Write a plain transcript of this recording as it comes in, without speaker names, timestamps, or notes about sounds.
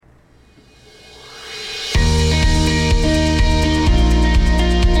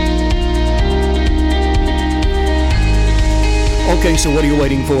So what are you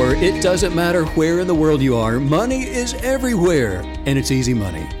waiting for? It doesn't matter where in the world you are. Money is everywhere, and it's easy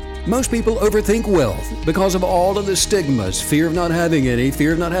money. Most people overthink wealth because of all of the stigmas, fear of not having any,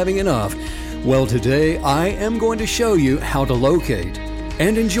 fear of not having enough. Well, today I am going to show you how to locate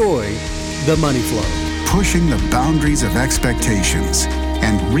and enjoy the money flow. Pushing the boundaries of expectations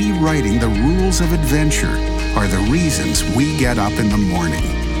and rewriting the rules of adventure are the reasons we get up in the morning.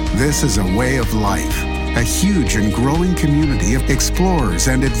 This is a way of life, a huge and growing community of explorers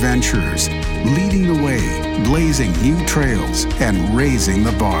and adventurers, leading the way, blazing new trails, and raising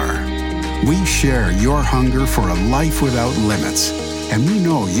the bar. We share your hunger for a life without limits, and we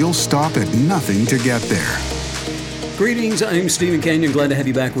know you'll stop at nothing to get there. Greetings, I'm Stephen Canyon. Glad to have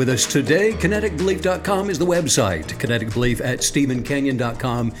you back with us today. KineticBelief.com is the website.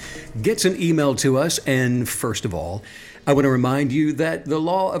 KineticBelief@StephenCanyon.com gets an email to us. And first of all, I want to remind you that the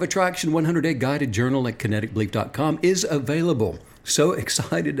Law of Attraction 100-Day Guided Journal at KineticBelief.com is available. So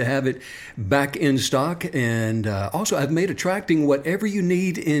excited to have it back in stock. And also, I've made attracting whatever you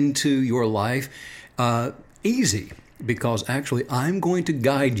need into your life easy. Because actually, I'm going to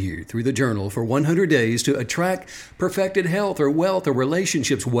guide you through the journal for 100 days to attract perfected health or wealth or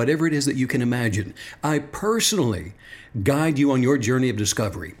relationships, whatever it is that you can imagine. I personally guide you on your journey of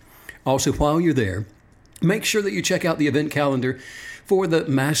discovery. Also, while you're there, make sure that you check out the event calendar for the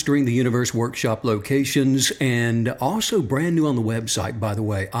Mastering the Universe workshop locations. And also brand new on the website, by the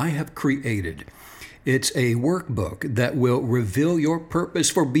way, I have created. It's a workbook that will reveal your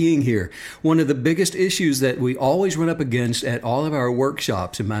purpose for being here. One of the biggest issues that we always run up against at all of our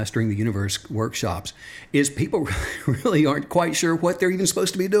workshops and Mastering the Universe workshops is people really aren't quite sure what they're even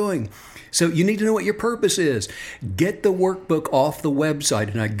supposed to be doing. So you need to know what your purpose is. Get the workbook off the website,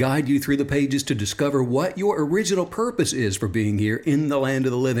 and I guide you through the pages to discover what your original purpose is for being here in the land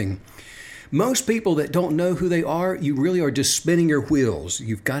of the living. Most people that don't know who they are, you really are just spinning your wheels.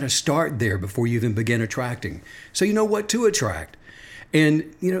 You've got to start there before you even begin attracting. So you know what to attract.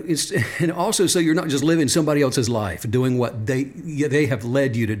 And and also so you're not just living somebody else's life, doing what they have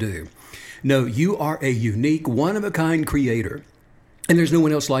led you to do. No, you are a unique, one-of-a-kind creator. And there's no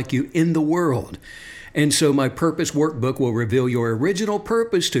one else like you in the world. And so my purpose workbook will reveal your original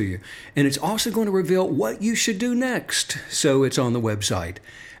purpose to you. And it's also going to reveal what you should do next. So it's on the website.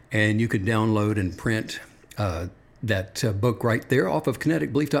 And you can download and print that book right there off of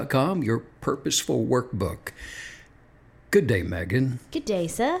KineticBelief.com, your purposeful workbook. Good day, Megan. Good day,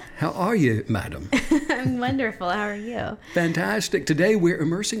 sir. How are you, madam? I'm wonderful. How are you? Fantastic. Today we're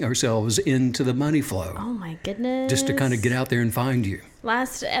immersing ourselves into the money flow. Oh, my goodness. Just to kind of get out there and find you.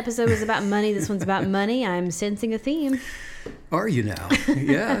 Last episode was about money. This one's about money. I'm sensing a theme. Are you now?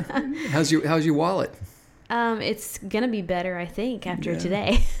 Yeah. How's your wallet? It's going to be better, I think, after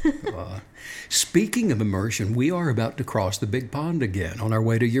today. Speaking of immersion, we are about to cross the big pond again on our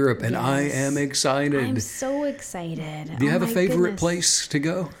way to Europe, and Yes. I am excited. I'm so excited. Do you have a my favorite goodness. place to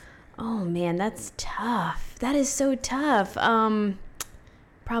go? Oh, man, that's tough. That is so tough.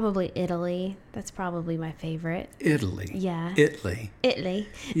 Probably Italy. That's probably my favorite. Italy. Yeah. Italy. Italy.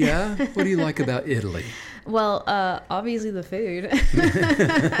 Yeah? What do you like about Italy? Well, obviously the food.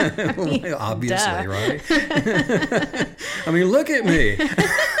 Well, obviously, duh. right? I mean, look at me.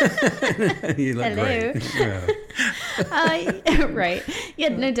 You look Hello. great. Yeah. Right. Yeah,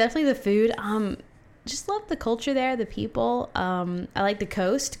 no, definitely the food. Just love the culture there, the people. I like the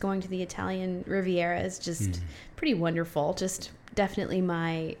coast. Going to the Italian Riviera is just pretty wonderful. Just definitely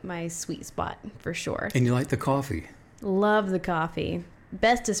my sweet spot for sure. And you like the coffee? Love the coffee.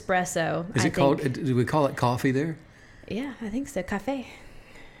 Best espresso. Is it called, do we call it coffee there? Yeah, I think so. Cafe.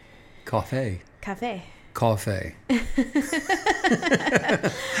 Coffee. Cafe. Coffee.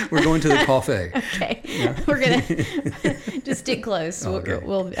 We're going to the coffee. Okay. Yeah. We're going to just stick close.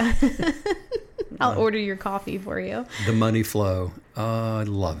 Okay. I'll order your coffee for you. The money flow. I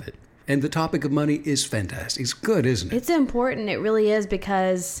love it. And the topic of money is fantastic. It's good, isn't it? It's important. It really is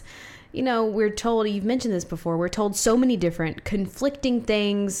because, we're told, you've mentioned this before, we're told so many different conflicting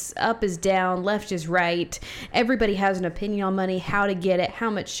things. Up is down, left is right. Everybody has an opinion on money, how to get it, how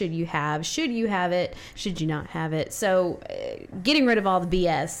much should you have it, should you not have it. So getting rid of all the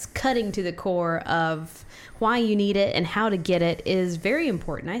BS, cutting to the core of why you need it and how to get it is very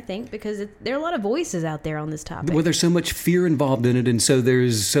important, I think, because there are a lot of voices out there on this topic. Well, there's so much fear involved in it, and so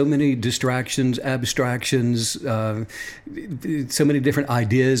there's so many distractions, abstractions, so many different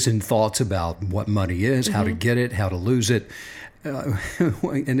ideas and thoughts about what money is, how to get it, how to lose it.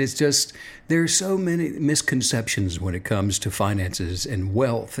 And it's just, there are so many misconceptions when it comes to finances and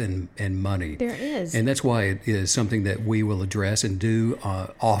wealth and money. There is. And that's why it is something that we will address and do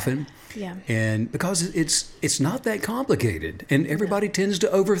often. Yeah. And because it's not that complicated, and everybody tends to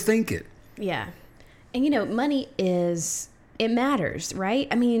overthink it. Yeah. And money it matters, right?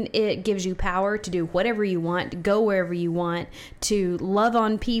 I mean, it gives you power to do whatever you want, to go wherever you want, to love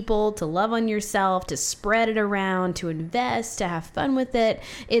on people, to love on yourself, to spread it around, to invest, to have fun with it.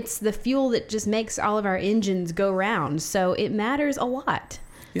 It's the fuel that just makes all of our engines go round. So it matters a lot.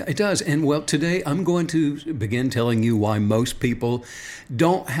 Yeah, it does. And well, today I'm going to begin telling you why most people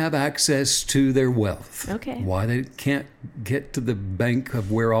don't have access to their wealth. Okay. Why they can't get to the bank of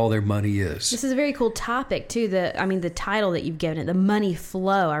where all their money is. This is a very cool topic too. The title that you've given it, the money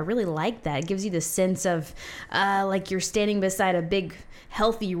flow. I really like that. It gives you the sense of like you're standing beside a big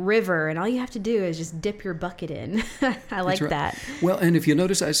healthy river and all you have to do is just dip your bucket in. I like that. Well, and if you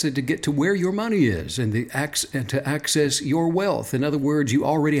notice, I said to get to where your money is and to access your wealth. In other words, you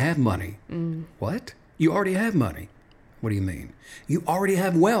already have money. What? You already have money? What do you mean? You already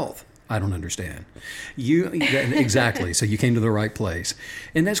have wealth. I don't understand. Exactly. So you came to the right place.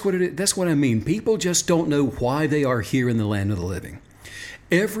 And that's what I mean. People just don't know why they are here in the land of the living.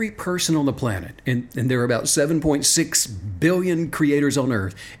 Every person on the planet, and there are about 7.6 billion creators on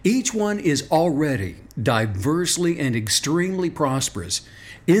Earth, each one is already diversely and extremely prosperous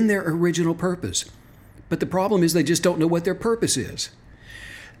in their original purpose. But the problem is they just don't know what their purpose is.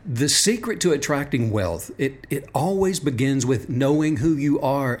 The secret to attracting wealth, it always begins with knowing who you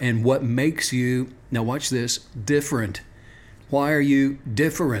are and what makes you, now watch this, different. Why are you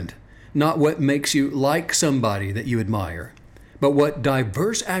different? Not what makes you like somebody that you admire. But what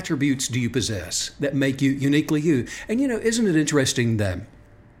diverse attributes do you possess that make you uniquely you? And isn't it interesting that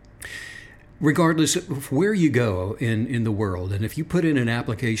regardless of where you go in the world, and if you put in an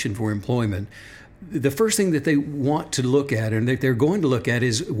application for employment, the first thing that they want to look at and that they're going to look at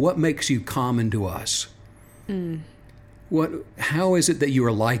is what makes you common to us. How is it that you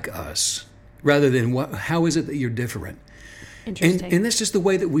are like us rather than how is it that you're different? Interesting. And that's just the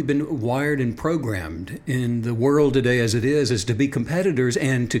way that we've been wired and programmed in the world today as it is to be competitors,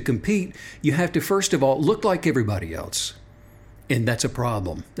 and to compete, you have to first of all look like everybody else. And that's a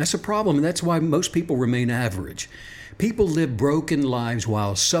problem. That's a problem, and that's why most people remain average. People live broken lives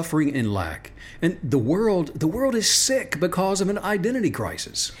while suffering in lack. And the world is sick because of an identity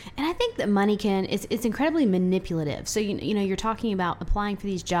crisis. And I think that money it's incredibly manipulative. So, you're talking about applying for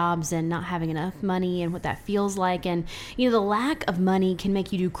these jobs and not having enough money and what that feels like. And, the lack of money can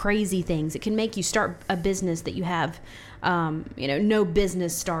make you do crazy things. It can make you start a business that you have, no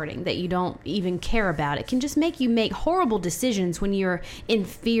business starting, that you don't even care about. It can just make you make horrible decisions when you're in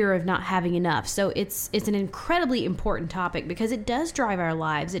fear of not having enough. So it's an incredibly important topic because it does drive our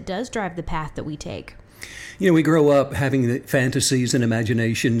lives. It does drive the path that we take. We grow up having the fantasies and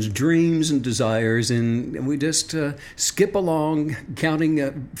imaginations, dreams and desires, and we just skip along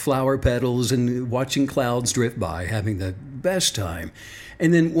counting flower petals and watching clouds drift by, having the best time.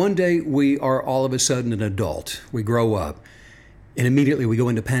 And then one day we are all of a sudden an adult. We grow up. And immediately we go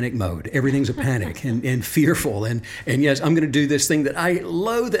into panic mode. Everything's a panic and fearful. And yes, I'm going to do this thing that I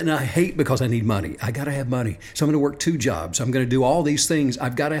loathe and I hate because I need money. I got to have money. So I'm going to work 2 jobs. I'm going to do all these things.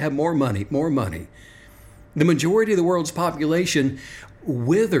 I've got to have more money, more money. The majority of the world's population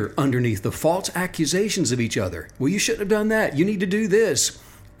wither underneath the false accusations of each other. Well, you shouldn't have done that. You need to do this.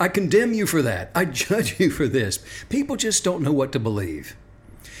 I condemn you for that. I judge you for this. People just don't know what to believe.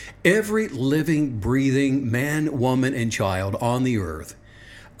 Every living, breathing man, woman, and child on the earth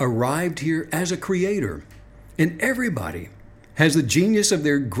arrived here as a creator. And everybody has the genius of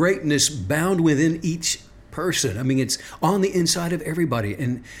their greatness bound within each person. I mean, it's on the inside of everybody.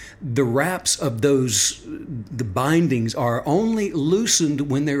 And the wraps of the bindings are only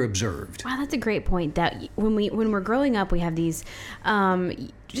loosened when they're observed. Wow, that's a great point. That when we're growing up, we have these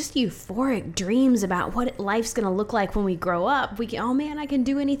just euphoric dreams about what life's going to look like when we grow up. We can, oh man, I can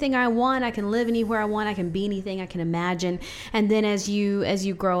do anything I want. I can live anywhere I want. I can be anything I can imagine. And then as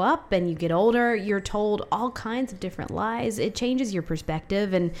you grow up and you get older, you're told all kinds of different lies. It changes your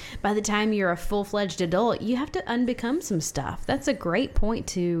perspective. And by the time you're a full-fledged adult, you have to unbecome some stuff. That's a great point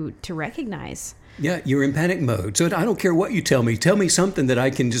to recognize. Yeah, you're in panic mode. So I don't care what you tell me. Tell me something that I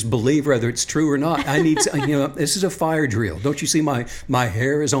can just believe whether it's true or not. I need to, this is a fire drill. Don't you see my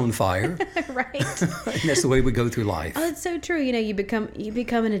hair is on fire? Right. And that's the way we go through life. Oh, it's so true. You become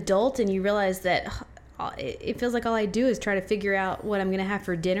an adult and you realize that it feels like all I do is try to figure out what I'm going to have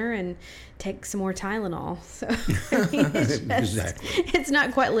for dinner and take some more Tylenol. So I mean, Exactly. it's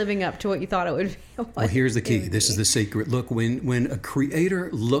not quite living up to what you thought it would be. Well, here's the key. This is the secret. Look, when a creator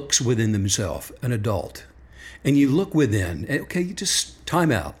looks within themselves, an adult, and you look within, okay, you just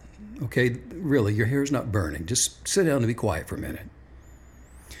time out. Okay, really, your hair's not burning. Just sit down and be quiet for a minute.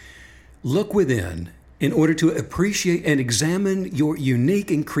 Look within in order to appreciate and examine your unique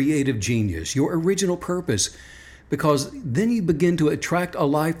and creative genius, your original purpose, because then you begin to attract a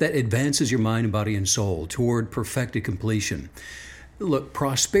life that advances your mind, body, and soul toward perfected completion. Look,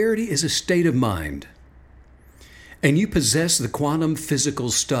 prosperity is a state of mind, and you possess the quantum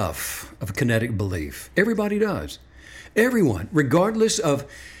physical stuff of kinetic belief. Everybody does. Everyone, regardless of,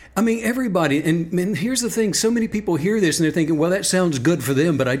 everybody. And here's the thing. So many people hear this and they're thinking, well, that sounds good for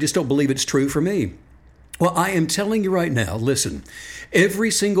them, but I just don't believe it's true for me. Well, I am telling you right now, listen,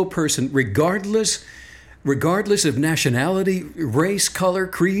 every single person, regardless of nationality, race, color,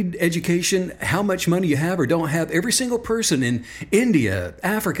 creed, education, how much money you have or don't have, every single person in India,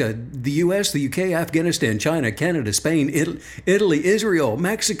 Africa, the US, the UK, Afghanistan, China, Canada, Spain, Italy, Israel,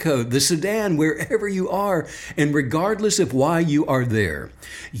 Mexico, the Sudan, wherever you are, and regardless of why you are there,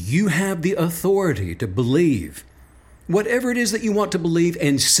 you have the authority to believe whatever it is that you want to believe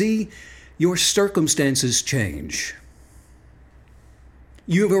and see your circumstances change.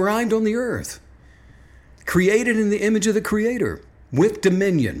 You have arrived on the earth, created in the image of the Creator, with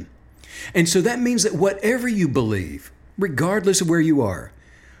dominion. And so that means that whatever you believe, regardless of where you are,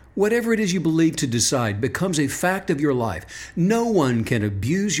 whatever it is you believe to decide becomes a fact of your life. No one can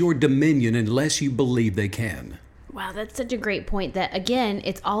abuse your dominion unless you believe they can. Wow, that's such a great point that, again,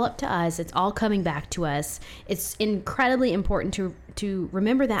 it's all up to us. It's all coming back to us. It's incredibly important to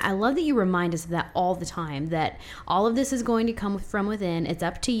remember that. I love that you remind us of that all the time, that all of this is going to come from within. It's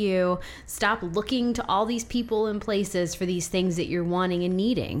up to you. Stop looking to all these people and places for these things that you're wanting and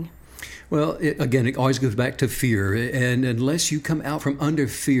needing. Well, it always goes back to fear. And unless you come out from under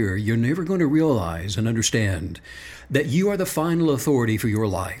fear, you're never going to realize and understand that you are the final authority for your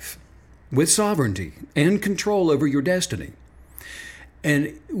life, with sovereignty and control over your destiny.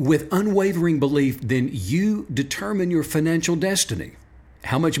 And with unwavering belief, then you determine your financial destiny,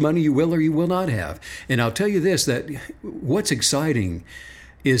 how much money you will or you will not have. And I'll tell you this, that what's exciting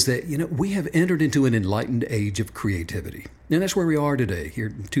is that, we have entered into an enlightened age of creativity. And that's where we are today, here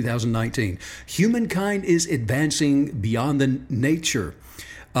in 2019. Humankind is advancing beyond the nature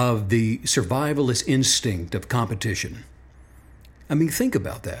of the survivalist instinct of competition. Think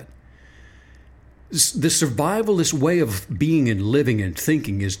about that. The survivalist way of being and living and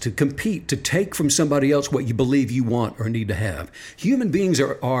thinking is to compete, to take from somebody else what you believe you want or need to have. Human beings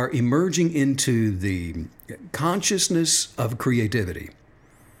are emerging into the consciousness of creativity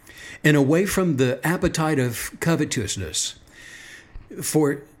and away from the appetite of covetousness.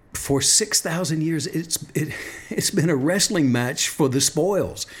 For 6,000 years, it's been a wrestling match for the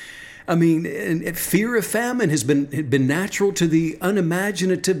spoils. And fear of famine has been natural to the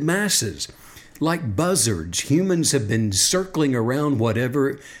unimaginative masses. Like buzzards, humans have been circling around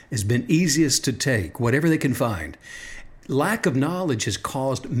whatever has been easiest to take, whatever they can find. Lack of knowledge has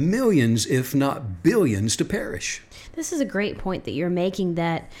caused millions, if not billions, to perish. This is a great point that you're making,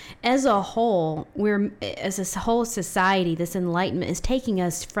 that as a whole, as a whole society, this enlightenment is taking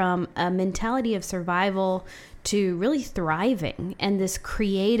us from a mentality of survival to really thriving and this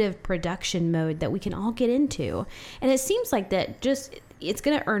creative production mode that we can all get into. And it seems like that it's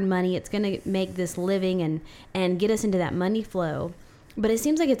going to earn money. It's going to make this living and get us into that money flow. But it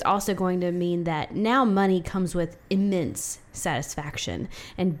seems like it's also going to mean that now money comes with immense satisfaction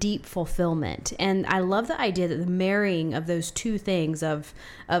and deep fulfillment. And I love the idea that the marrying of those two things of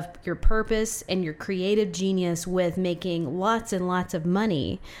your purpose and your creative genius with making lots and lots of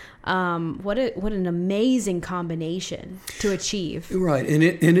money, what an amazing combination to achieve. Right, and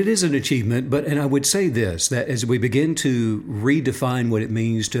it is an achievement. And I would say this, that as we begin to redefine what it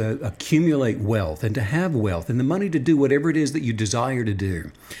means to accumulate wealth and to have wealth and the money to do whatever it is that you desire to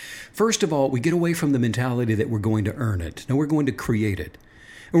do, first of all, we get away from the mentality that we're going to earn it. No, we're going to create it.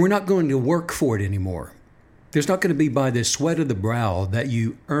 And we're not going to work for it anymore. There's not going to be by the sweat of the brow that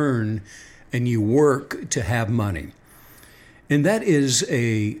you earn and you work to have money. And that is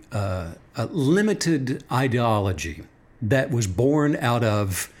a limited ideology that was born out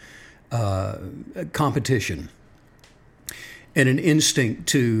of competition and an instinct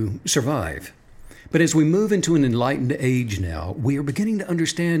to survive. But as we move into an enlightened age now, we are beginning to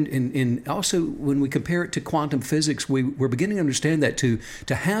understand, and also when we compare it to quantum physics, we're beginning to understand that to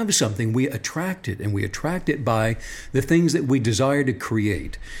have something, we attract it, and we attract it by the things that we desire to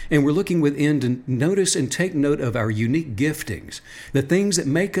create. And we're looking within to notice and take note of our unique giftings, the things that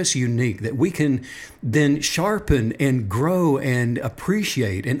make us unique, that we can then sharpen and grow and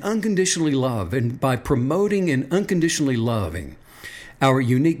appreciate and unconditionally love. And by promoting and unconditionally loving our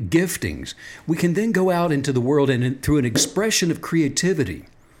unique giftings, we can then go out into the world and through an expression of creativity.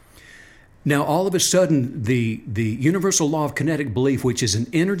 Now, all of a sudden, the universal law of kinetic belief, which is an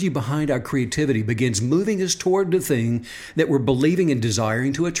energy behind our creativity, begins moving us toward the thing that we're believing and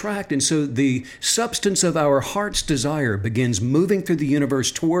desiring to attract. And so the substance of our heart's desire begins moving through the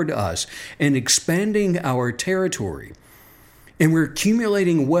universe toward us and expanding our territory. And we're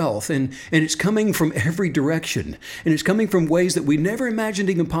accumulating wealth, and it's coming from every direction. And it's coming from ways that we never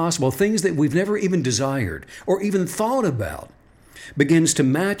imagined even possible, things that we've never even desired or even thought about. Begins to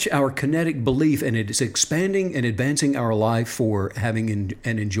match our kinetic belief, and it is expanding and advancing our life for having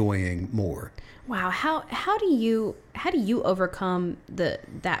and enjoying more. Wow, how do you overcome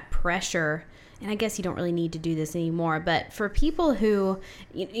that pressure? And I guess you don't really need to do this anymore, but for people who,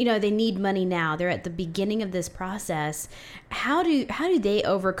 they need money now, they're at the beginning of this process, how do they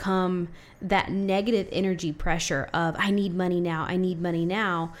overcome that negative energy pressure of, I need money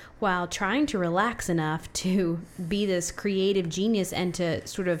now, while trying to relax enough to be this creative genius and to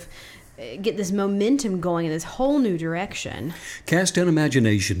sort of get this momentum going in this whole new direction? Cast down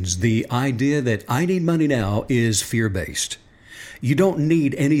imaginations. The idea that I need money now is fear-based. You don't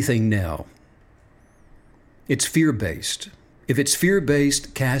need anything now. It's fear-based. If it's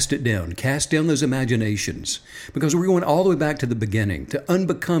fear-based, cast it down. Cast down those imaginations. Because we're going all the way back to the beginning to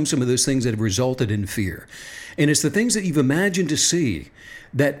unbecome some of those things that have resulted in fear. And it's the things that you've imagined to see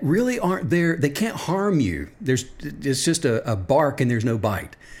that really aren't there. They can't harm you. It's just a bark and there's no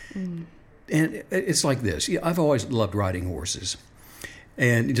bite. Mm. And it's like this. I've always loved riding horses.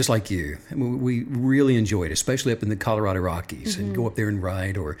 And just like you, we really enjoy it, especially up in the Colorado Rockies, and go up there and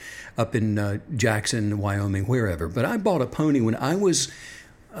ride, or up in Jackson, Wyoming, wherever. But I bought a pony when I was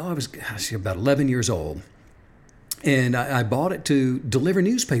about 11 years old, and I bought it to deliver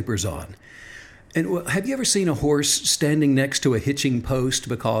newspapers on. And have you ever seen a horse standing next to a hitching post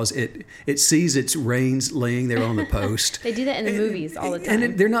because it sees its reins laying there on the post? They do that in the movies all the time.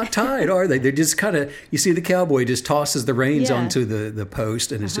 And they're not tied, are they? They're just kind of, you see the cowboy just tosses the reins onto the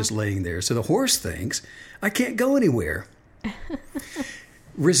post, and it's just laying there. So the horse thinks, I can't go anywhere.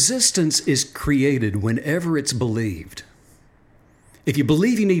 Resistance is created whenever it's believed. If you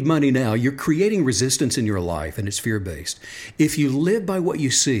believe you need money now, you're creating resistance in your life, and it's fear-based. If you live by what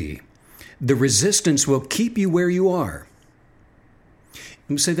you see, the resistance will keep you where you are. Let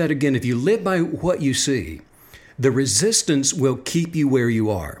me say that again. If you live by what you see, the resistance will keep you where you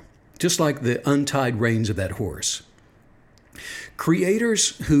are, just like the untied reins of that horse. Creators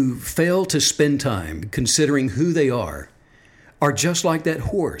who fail to spend time considering who they are just like that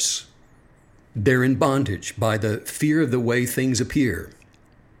horse. They're in bondage by the fear of the way things appear.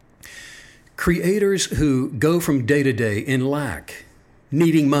 Creators who go from day to day in lack,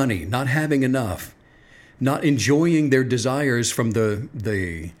 needing money, not having enough, not enjoying their desires from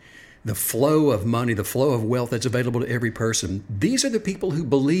the flow of money, the flow of wealth that's available to every person. These are the people who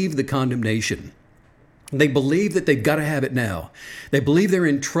believe the condemnation. They believe that they've got to have it now. They believe they're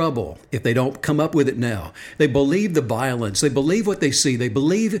in trouble if they don't come up with it now. They believe the violence. They believe what they see. They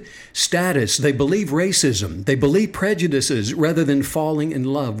believe status. They believe racism. They believe prejudices rather than falling in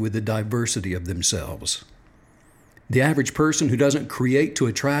love with the diversity of themselves. The average person who doesn't create to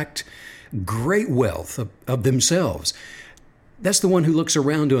attract great wealth of themselves, that's the one who looks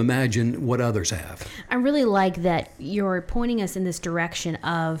around to imagine what others have. I really like that you're pointing us in this direction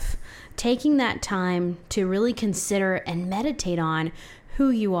of taking that time to really consider and meditate on who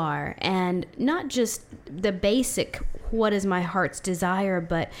you are, and not just the basic, what is my heart's desire,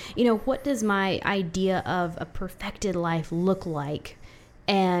 but, what does my idea of a perfected life look like?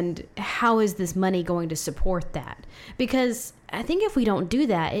 And how is this money going to support that? Because I think if we don't do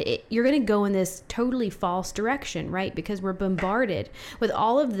that, you're going to go in this totally false direction, right? Because we're bombarded with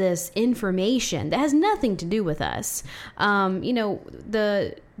all of this information that has nothing to do with us.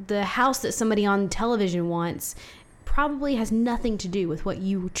 The house that somebody on television wants probably has nothing to do with what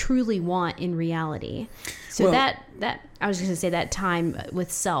you truly want in reality. So that I was going to say that time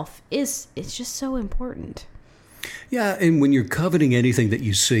with self it's just so important. Yeah, and when you're coveting anything that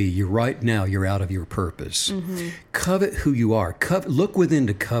you see, you're out of your purpose. Covet who you are. Look within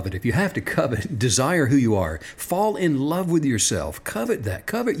to covet. If you have to covet, desire who you are. Fall in love with yourself. Covet that.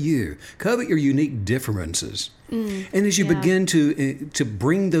 Covet you. Covet your unique differences. And as you begin to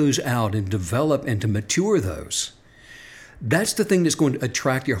bring those out and develop and to mature those, that's the thing that's going to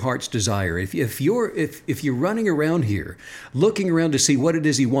attract your heart's desire. If you're running around here, looking around to see what it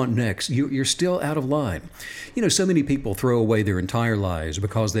is you want next, you're still out of line. So many people throw away their entire lives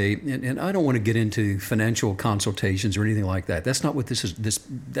because and I don't want to get into financial consultations or anything like that. That's not what this is.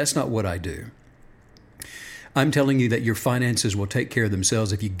 That's not what I do. I'm telling you that your finances will take care of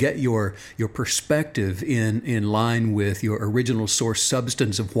themselves if you get your perspective in line with your original source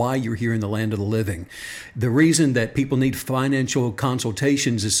substance of why you're here in the land of the living. The reason that people need financial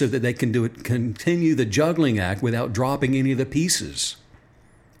consultations is so that they can continue the juggling act without dropping any of the pieces.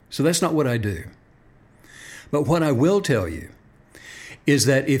 So that's not what I do. But what I will tell you is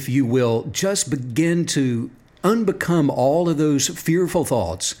that if you will just begin to unbecome all of those fearful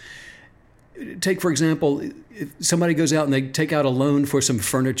thoughts. Take, for example, if somebody goes out and they take out a loan for some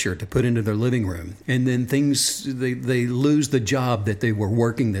furniture to put into their living room, and then they lose the job that they were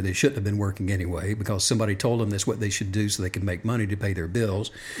working, that they shouldn't have been working anyway, because somebody told them that's what they should do so they can make money to pay their bills.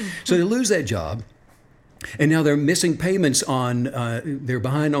 So they lose that job. And now they're missing payments they're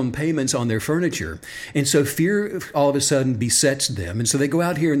behind on payments on their furniture. And so fear all of a sudden besets them. And so they go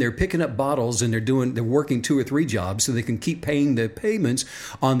out here and they're picking up bottles and they're working 2 or 3 jobs so they can keep paying the payments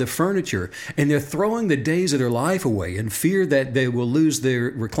on the furniture. And they're throwing the days of their life away in fear that they will lose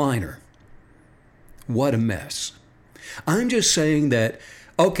their recliner. What a mess. I'm just saying that,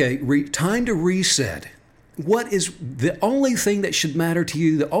 okay, time to reset. What is the only thing that should matter to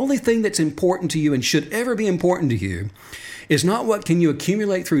you, the only thing that's important to you and should ever be important to you is not what can you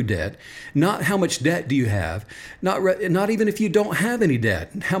accumulate through debt, not how much debt do you have, not even if you don't have any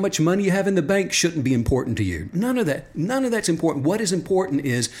debt. How much money you have in the bank shouldn't be important to you. None of that's important. What is important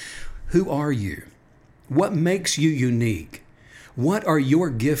is, who are you? What makes you unique? What are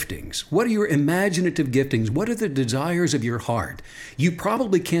your giftings? What are your imaginative giftings? What are the desires of your heart? You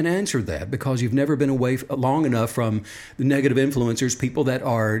probably can't answer that because you've never been away long enough from the negative influencers, people that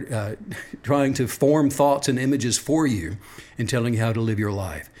are trying to form thoughts and images for you and telling you how to live your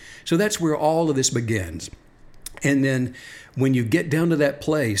life. So that's where all of this begins. And then when you get down to that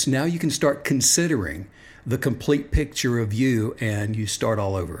place, now you can start considering the complete picture of you, and you start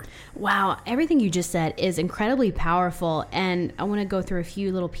all over. Wow, everything you just said is incredibly powerful, and I want to go through a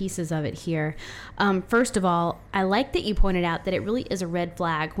few little pieces of it here. First of all, I like that you pointed out that it really is a red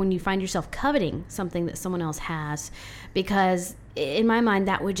flag when you find yourself coveting something that someone else has, because in my mind,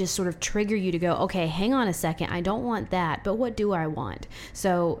 that would just sort of trigger you to go, okay, hang on a second, I don't want that, but what do I want?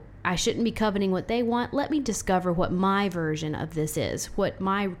 So I shouldn't be coveting what they want. Let me discover what my version of this is, what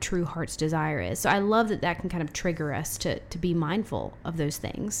my true heart's desire is. So I love that can kind of trigger us to be mindful of those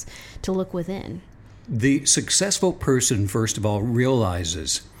things, to look within. The successful person, first of all,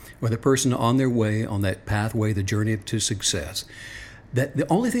 realizes, or the person on their way, on that pathway, the journey to success, that the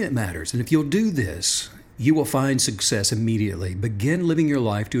only thing that matters, and if you'll do this, you will find success immediately. Begin living your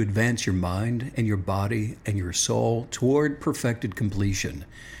life to advance your mind and your body and your soul toward perfected completion.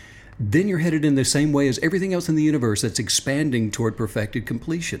 Then you're headed in the same way as everything else in the universe that's expanding toward perfected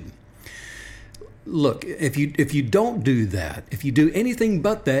completion. Look, if you don't do that, if you do anything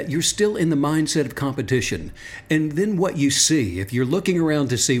but that, you're still in the mindset of competition. And then what you see, if you're looking around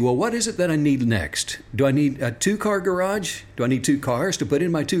to see, well, what is it that I need next? Do I need a 2-car garage? Do I need 2 cars to put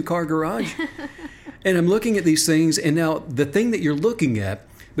in my 2-car garage? And I'm looking at these things, and now the thing that you're looking at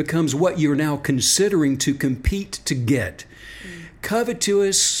becomes what you're now considering to compete to get.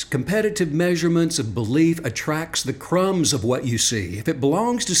 Covetous, competitive measurements of belief attracts the crumbs of what you see. If it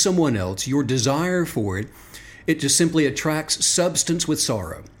belongs to someone else, your desire for it, it just simply attracts substance with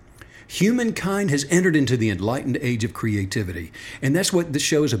sorrow. Humankind has entered into the enlightened age of creativity. And that's what this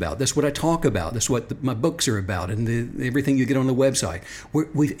show is about. That's what I talk about. That's what my books are about and everything you get on the website.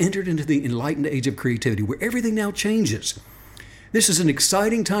 We've entered into the enlightened age of creativity where everything now changes. This is an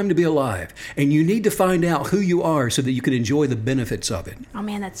exciting time to be alive, and you need to find out who you are so that you can enjoy the benefits of it. Oh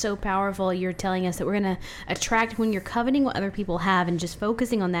man, that's so powerful. You're telling us that we're going to attract, when you're coveting what other people have and just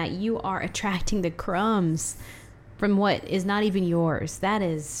focusing on that, you are attracting the crumbs from what is not even yours. That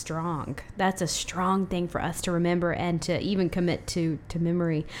is strong. That's a strong thing for us to remember and to even commit to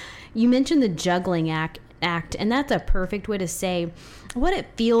memory. You mentioned the juggling act, and that's a perfect way to say what it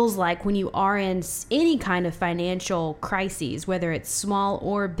feels like when you are in any kind of financial crises, whether it's small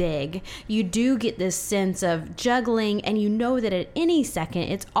or big. You do get this sense of juggling, and you know that at any second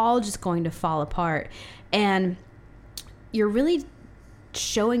it's all just going to fall apart. And you're really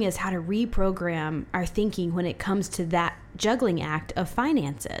showing us how to reprogram our thinking when it comes to that juggling act of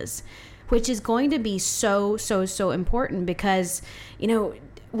finances, which is going to be so important because,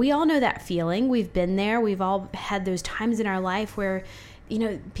 we all know that feeling. We've been there. We've all had those times in our life where,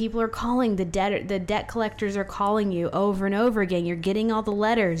 people are calling, the debt collectors are calling you over and over again. You're getting all the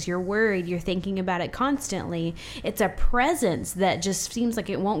letters. You're worried. You're thinking about it constantly. It's a presence that just seems like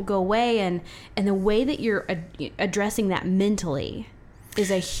it won't go away. And the way that you're addressing that mentally is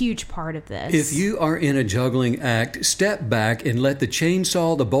a huge part of this. If you are in a juggling act, step back and let the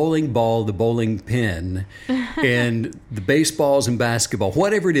chainsaw, the bowling ball, the bowling pin, and the baseballs and basketball,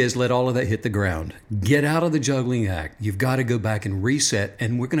 whatever it is, let all of that hit the ground. Get out of the juggling act. You've got to go back and reset,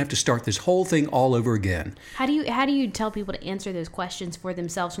 and we're going to have to start this whole thing all over again. How do you tell people to answer those questions for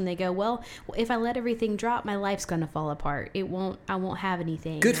themselves when they go, well, if I let everything drop, my life's going to fall apart. I won't have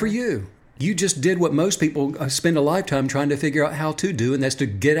anything. Good for you. You just did what most people spend a lifetime trying to figure out how to do, and that's to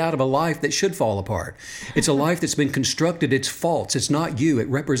get out of a life that should fall apart. It's a life that's been constructed. It's false. It's not you. It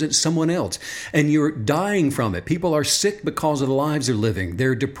represents someone else. And you're dying from it. People are sick because of the lives they're living.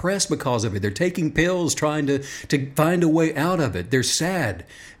 They're depressed because of it. They're taking pills trying to find a way out of it. They're sad.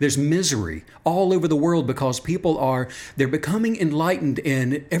 There's misery all over the world because they're becoming enlightened,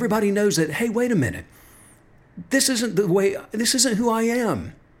 and everybody knows that, hey, wait a minute. This isn't who I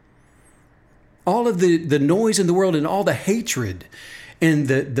am. All of the noise in the world and all the hatred and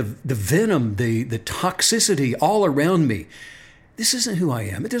the venom, the toxicity all around me, this isn't who I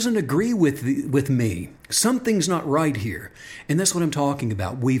am. It doesn't agree with me. Something's not right here. And that's what I'm talking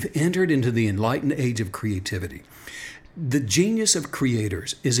about. We've entered into the enlightened age of creativity. The genius of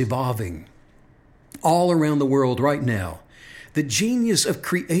creators is evolving all around the world right now. The genius of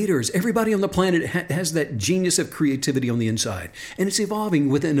creators, everybody on the planet has that genius of creativity on the inside. And it's evolving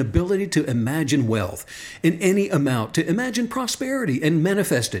with an ability to imagine wealth in any amount, to imagine prosperity and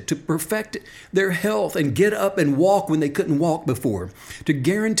manifest it, to perfect their health and get up and walk when they couldn't walk before, to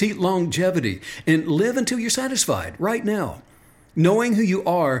guarantee longevity and live until you're satisfied right now. Knowing who you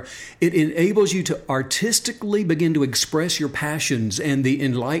are, it enables you to artistically begin to express your passions, and the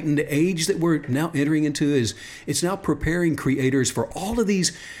enlightened age that we're now entering into it's now preparing creators for all of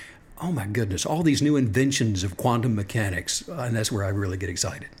these, oh my goodness, all these new inventions of quantum mechanics, and that's where I really get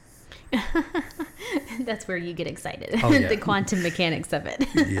excited. That's where you get excited, oh, yeah. The quantum mechanics of it.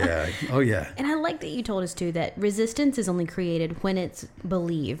 Yeah, oh yeah. And I like that you told us too that resistance is only created when it's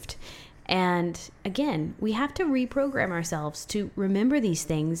believed. And again, we have to reprogram ourselves to remember these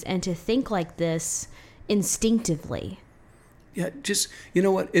things and to think like this instinctively. Yeah, just, you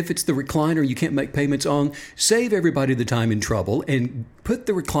know what? If it's the recliner you can't make payments on, save everybody the time and trouble and put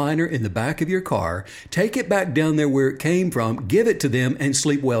the recliner in the back of your car, take it back down there where it came from, give it to them, and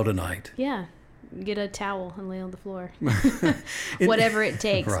sleep well tonight. Yeah. Get a towel and lay on the floor. Whatever it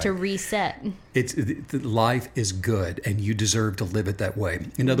takes to reset. Life is good, and you deserve to live it that way.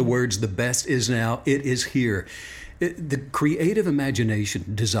 In other words, the best is now. It is here. The creative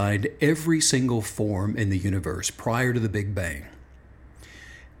imagination designed every single form in the universe prior to the Big Bang.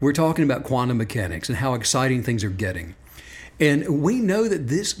 We're talking about quantum mechanics and how exciting things are getting. And we know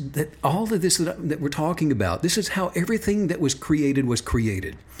that all of this that we're talking about, this is how everything that was created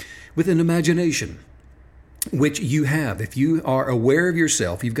with an imagination, which you have. If you are aware of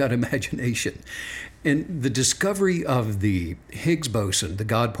yourself, you've got imagination. And the discovery of the Higgs boson, the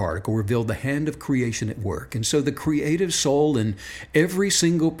God particle, revealed the hand of creation at work. And so the creative soul in every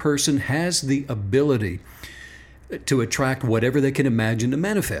single person has the ability to attract whatever they can imagine to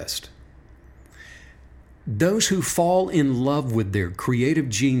manifest. Those who fall in love with their creative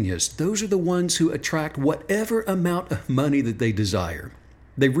genius, those are the ones who attract whatever amount of money that they desire.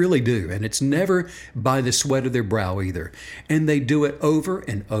 They really do. And it's never by the sweat of their brow either. And they do it over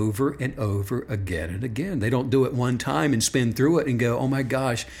and over and over again and again. They don't do it one time and spin through it and go, oh my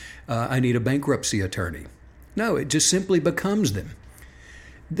gosh, I need a bankruptcy attorney. No, it just simply becomes them.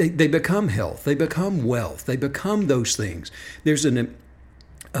 They become health. They become wealth. They become those things. There's an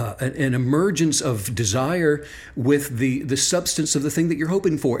emergence of desire with the substance of the thing that you're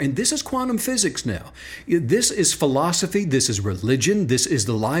hoping for. And this is quantum physics now. This is philosophy. This is religion. This is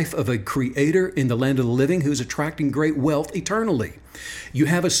the life of a creator in the land of the living who's attracting great wealth eternally. You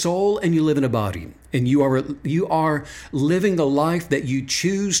have a soul and you live in a body. And you are living the life that you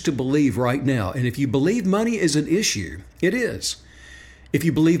choose to believe right now. And if you believe money is an issue, it is. If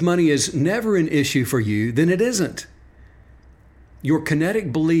you believe money is never an issue for you, then it isn't. Your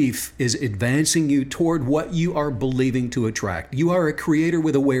kinetic belief is advancing you toward what you are believing to attract. You are a creator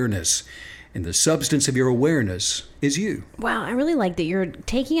with awareness, and the substance of your awareness is you. Wow, I really like that you're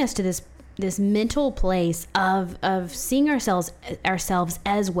taking us to this this mental place of seeing ourselves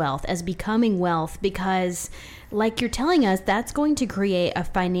as wealth, as becoming wealth, because like you're telling us, that's going to create a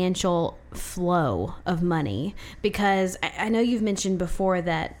financial flow of money. Because I know you've mentioned before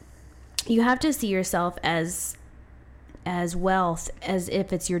that you have to see yourself as wealth as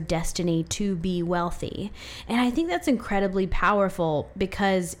if it's your destiny to be wealthy. And I think that's incredibly powerful,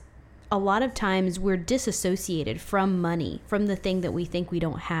 because a lot of times we're disassociated from money, from the thing that we think we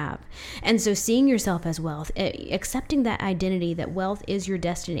don't have. And so seeing yourself as wealth, accepting that identity that wealth is your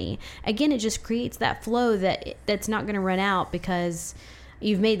destiny, again, it just creates that flow that's not going to run out, because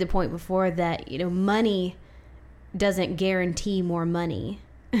you've made the point before that, money doesn't guarantee more money.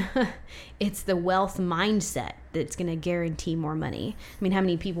 It's the wealth mindset that's going to guarantee more money. I mean, how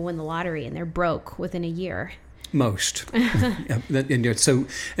many people win the lottery and they're broke within a year? Most. And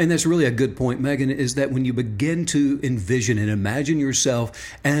that's really a good point, Megan, is that when you begin to envision and imagine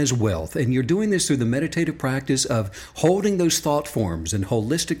yourself as wealth, and you're doing this through the meditative practice of holding those thought forms and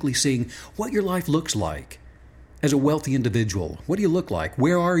holistically seeing what your life looks like as a wealthy individual. What do you look like?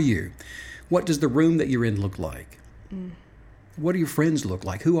 Where are you? What does the room that you're in look like? What do your friends look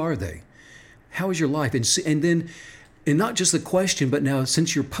like? Who are they? How is your life? And not just the question, but now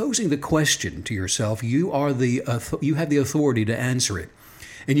since you're posing the question to yourself, you have the authority to answer it.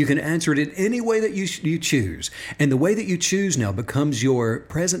 And you can answer it in any way that you choose. And the way that you choose now becomes your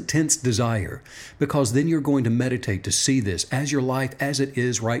present tense desire, because then you're going to meditate to see this as your life as it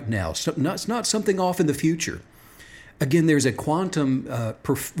is right now. So it's not something off in the future. Again, there's a quantum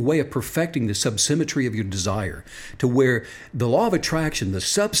way of perfecting the subsymmetry of your desire, to where the law of attraction, the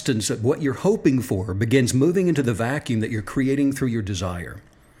substance of what you're hoping for, begins moving into the vacuum that you're creating through your desire.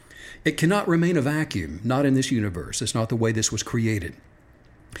 It cannot remain a vacuum, not in this universe. It's not the way this was created.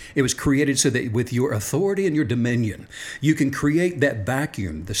 It was created so that with your authority and your dominion, you can create that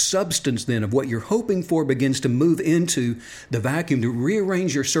vacuum. The substance then of what you're hoping for begins to move into the vacuum, to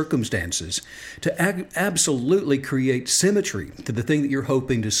rearrange your circumstances, to absolutely create symmetry to the thing that you're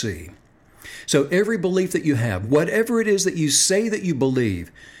hoping to see. So every belief that you have, whatever it is that you say that you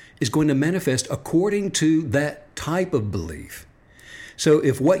believe, is going to manifest according to that type of belief. So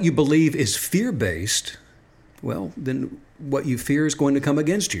if what you believe is fear-based, well, then what you fear is going to come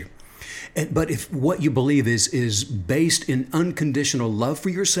against you. But if what you believe is based in unconditional love for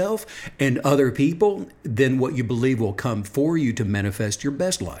yourself and other people, then what you believe will come for you to manifest your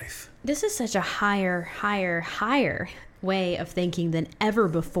best life. This is such a higher way of thinking than ever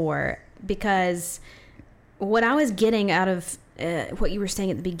before, because what I was getting out of what you were saying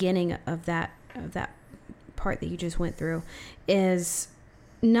at the beginning of that part that you just went through is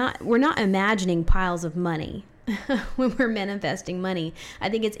we're not imagining piles of money when we're manifesting money. I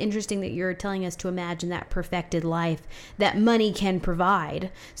think it's interesting that you're telling us to imagine that perfected life that money can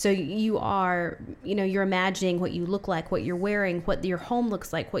provide. So you're imagining what you look like, what you're wearing, what your home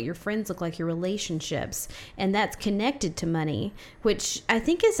looks like, what your friends look like, your relationships, and that's connected to money, which I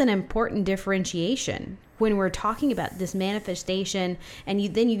think is an important differentiation when we're talking about this manifestation. And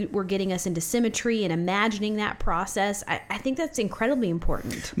you were getting us into symmetry and imagining that process. I think that's incredibly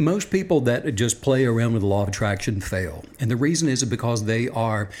important. Most people that just play around with the law of attraction fail. And the reason is because they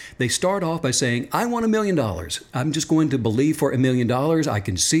start off by saying, I want $1 million. I'm just going to believe for $1 million. I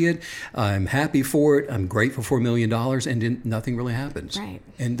can see it. I'm happy for it. I'm grateful for $1 million. And then nothing really happens. Right.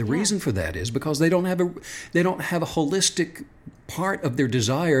 And the reason for that is because they don't have a holistic part of their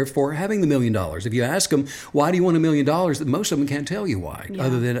desire for having the $1 million. If you ask them, why do you want $1 million? Most of them can't tell you why,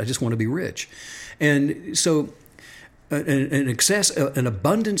 other than I just want to be rich. And so an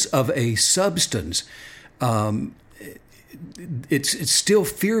abundance of a substance, it's still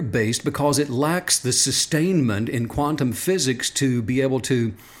fear-based because it lacks the sustainment in quantum physics to be able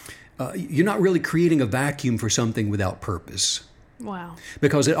to, you're not really creating a vacuum for something without purpose. Wow.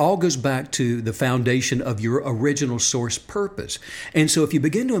 Because it all goes back to the foundation of your original source purpose. And so if you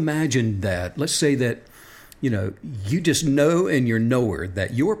begin to imagine that, let's say that, you just know in your knower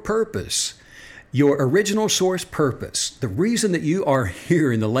that your purpose, your original source purpose, the reason that you are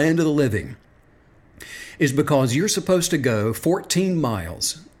here in the land of the living is because you're supposed to go 14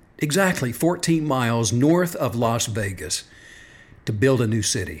 miles, exactly 14 miles north of Las Vegas to build a new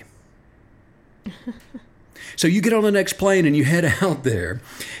city. So you get on the next plane and you head out there.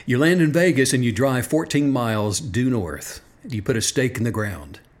 You land in Vegas and you drive 14 miles due north. You put a stake in the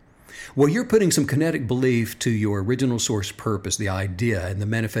ground. Well, you're putting some kinetic belief to your original source purpose, the idea, and the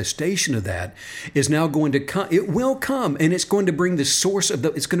manifestation of that is now going to come. It will come, and it's going to bring the source of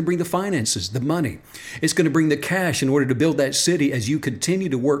it's going to bring the finances, the money. It's going to bring the cash in order to build that city as you continue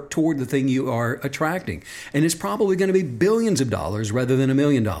to work toward the thing you are attracting. And it's probably going to be billions of dollars rather than $1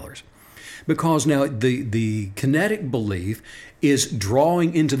 million. because now the kinetic belief is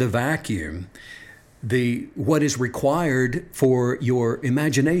drawing into the vacuum what is required for your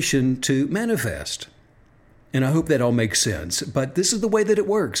imagination to manifest. And I hope that all makes sense. But this is the way that it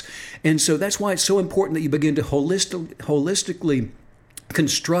works. And so that's why it's so important that you begin to holistically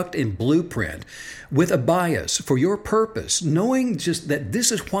construct and blueprint with a bias for your purpose, knowing just that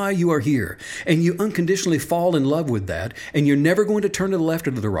this is why you are here. And you unconditionally fall in love with that. And you're never going to turn to the left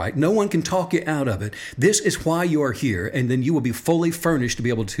or to the right. No one can talk you out of it. This is why you are here. And then you will be fully furnished to be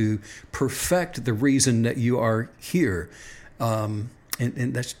able to perfect the reason that you are here. And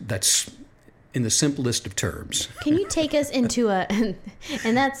that's in the simplest of terms. Can you take us into and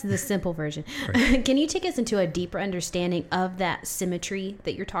that's the simple version. Right. Can you take us into a deeper understanding of that symmetry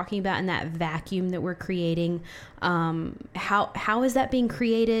that you're talking about and that vacuum that we're creating? How is that being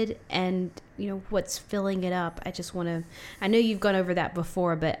created, and what's filling it up? I know you've gone over that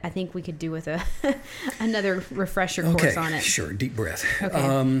before, but I think we could do with another refresher course on it. Sure. Deep breath.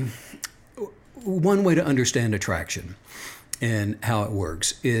 Okay. One way to understand attraction and how it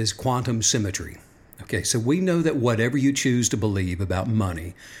works is quantum symmetry. Okay, so we know that whatever you choose to believe about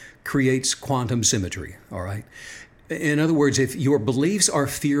money creates quantum symmetry, all right? In other words, if your beliefs are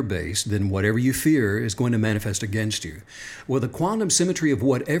fear-based, then whatever you fear is going to manifest against you. Well, the quantum symmetry of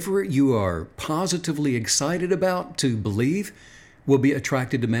whatever you are positively excited about to believe will be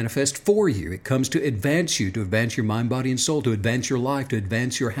attracted to manifest for you. It comes to advance you, to advance your mind, body, and soul, to advance your life, to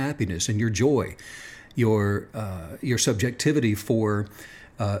advance your happiness and your joy. Your subjectivity for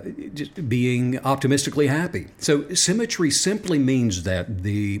just being optimistically happy. So symmetry simply means that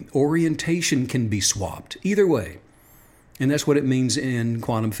the orientation can be swapped either way. And that's what it means in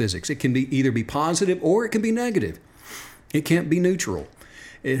quantum physics. It can either be positive or it can be negative. It can't be neutral.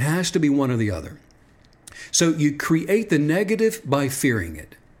 It has to be one or the other. So you create the negative by fearing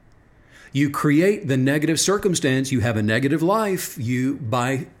it. You create the negative circumstance. You have a negative life.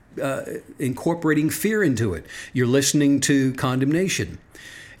 By incorporating fear into it. You're listening to condemnation.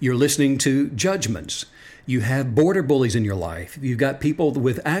 You're listening to judgments. You have border bullies in your life. You've got people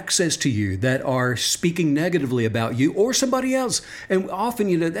with access to you that are speaking negatively about you or somebody else. And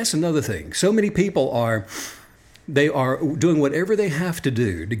often, that's another thing. So many people are doing whatever they have to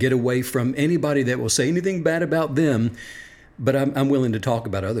do to get away from anybody that will say anything bad about them. But I'm willing to talk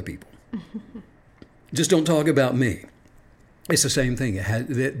about other people. Just don't talk about me. It's the same thing.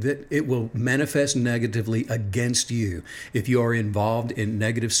 It will manifest negatively against you if you are involved in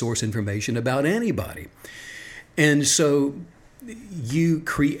negative source information about anybody. And so you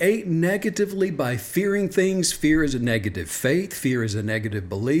create negatively by fearing things. Fear is a negative faith. Fear is a negative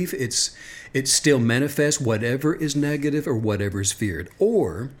belief. It still manifests whatever is negative or whatever is feared.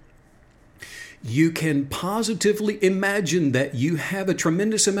 Or you can positively imagine that you have a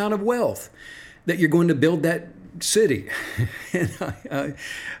tremendous amount of wealth, that you're going to build that city. And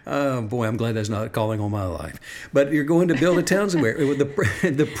boy, I'm glad that's not a calling on my life. But you're going to build a town somewhere.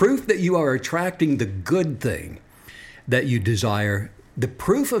 The proof that you are attracting the good thing that you desire, the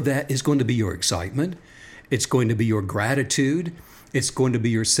proof of that is going to be your excitement. It's going to be your gratitude. It's going to be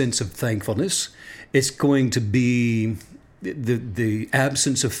your sense of thankfulness. It's going to be the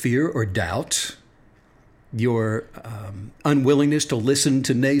absence of fear or doubt. Your unwillingness to listen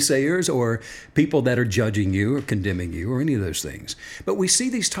to naysayers or people that are judging you or condemning you or any of those things. But we see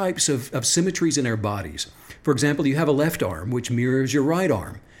these types of symmetries in our bodies. For example, you have a left arm which mirrors your right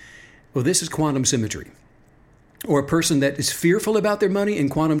arm. Well, this is quantum symmetry. Or a person that is fearful about their money, in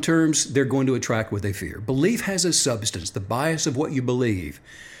quantum terms, they're going to attract what they fear. Belief has a substance. The bias of what you believe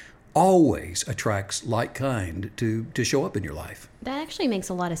always attracts like kind to show up in your life. That actually makes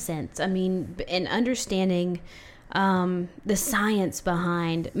a lot of sense. I mean, in understanding the science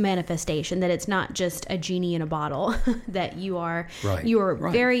behind manifestation, that it's not just a genie in a bottle, that you are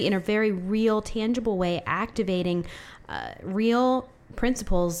very, in a very real, tangible way, activating real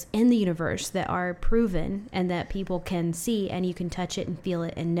principles in the universe that are proven and that people can see, and you can touch it and feel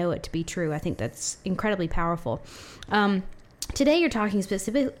it and know it to be true. I think that's incredibly powerful. Today you're talking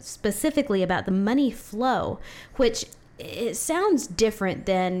specifically about the money flow, which it sounds different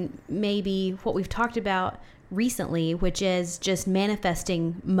than maybe what we've talked about recently, which is just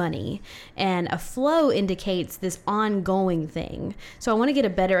manifesting money. And a flow indicates this ongoing thing. So I want to get a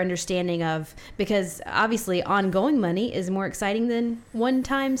better understanding of, because obviously ongoing money is more exciting than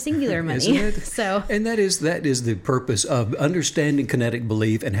one-time singular money. Isn't it? So, and that is the purpose of understanding kinetic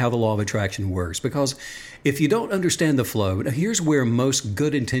belief and how the law of attraction works. Because if you don't understand the flow, now here's where most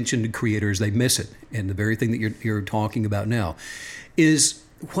good-intentioned creators, they miss it. And the very thing that you're talking about now is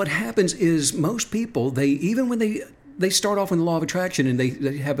what happens is most people, even when they they start off in the law of attraction and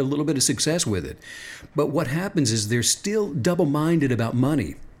they have a little bit of success with it. But what happens is they're still double-minded about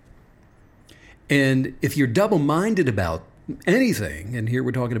money. And if you're double-minded about anything, and here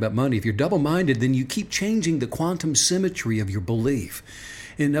we're talking about money, if you're double-minded, then you keep changing the quantum symmetry of your belief.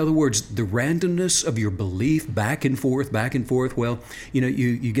 In other words, the randomness of your belief back and forth. Well,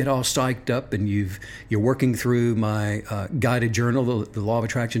 you get all psyched up and you're working through my guided journal, the Law of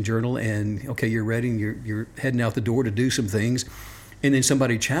Attraction journal, and okay, you're ready and you're heading out the door to do some things. And then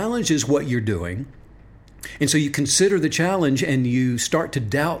somebody challenges what you're doing. And so you consider the challenge and you start to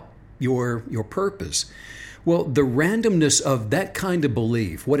doubt your purpose. Well, the randomness of that kind of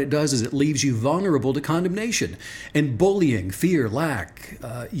belief, what it does is it leaves you vulnerable to condemnation and bullying, fear, lack.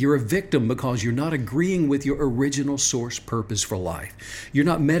 You're a victim because you're not agreeing with your original source purpose for life. You're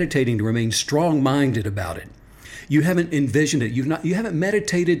not meditating to remain strong-minded about it. You haven't envisioned it. You haven't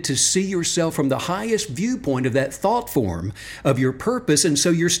meditated to see yourself from the highest viewpoint of that thought form of your purpose, and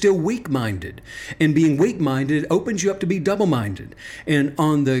so you're still weak-minded. And being weak-minded opens you up to be double-minded. And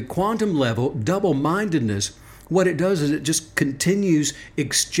on the quantum level, double-mindedness, what it does is it just continues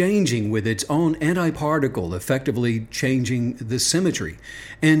exchanging with its own antiparticle, effectively changing the symmetry.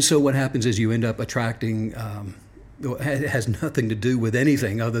 And so what happens is you end up attracting it has nothing to do with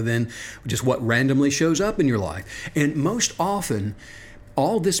anything other than just what randomly shows up in your life. And most often,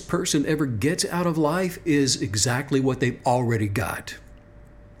 all this person ever gets out of life is exactly what they've already got.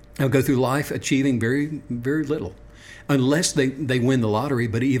 They'll go through life achieving very, very little, unless they win the lottery,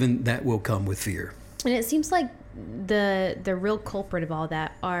 but even that will come with fear. And it seems like the real culprit of all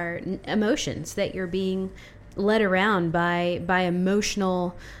that are emotions, that you're being led around by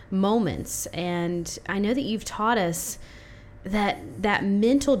emotional moments. And I know that you've taught us that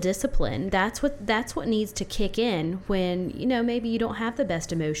mental discipline, that's what needs to kick in when, maybe you don't have the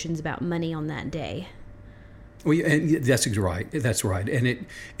best emotions about money on that day. Well, and that's right. That's right. And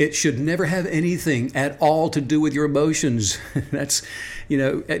it should never have anything at all to do with your emotions. That's,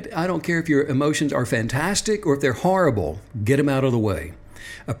 I don't care if your emotions are fantastic or if they're horrible, get them out of the way.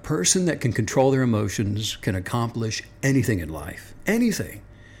 A person that can control their emotions can accomplish anything in life. Anything.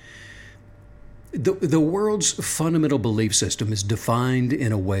 The world's fundamental belief system is defined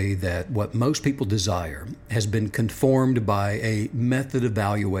in a way that what most people desire has been conformed by a method of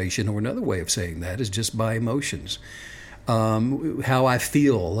evaluation, or another way of saying that is just by emotions. How I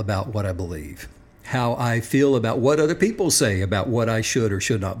feel about what I believe. How I feel about what other people say about what I should or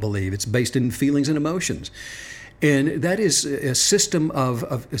should not believe. It's based in feelings and emotions. And that is a system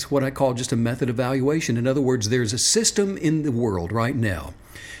of it's what I call just a method of evaluation. In other words, there's a system in the world right now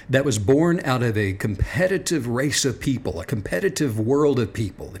that was born out of a competitive race of people, a competitive world of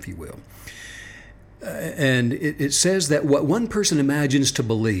people, if you will. And it says that what one person imagines to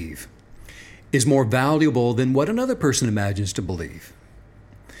believe is more valuable than what another person imagines to believe.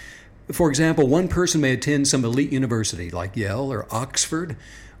 For example, one person may attend some elite university like Yale or Oxford,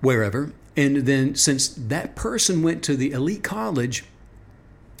 wherever, and then since that person went to the elite college,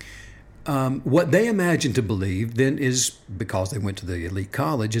 what they imagine to believe then is, because they went to the elite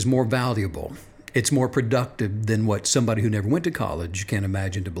college, is more valuable. It's more productive than what somebody who never went to college can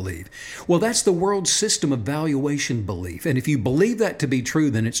imagine to believe. Well, that's the world's system of valuation belief. And if you believe that to be true,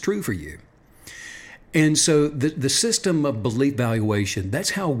 then it's true for you. And so the system of belief valuation,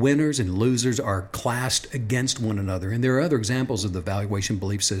 that's how winners and losers are classed against one another. And there are other examples of the valuation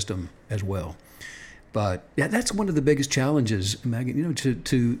belief system as well. But yeah, that's one of the biggest challenges, Megan,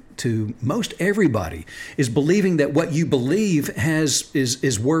 to most everybody is believing that what you believe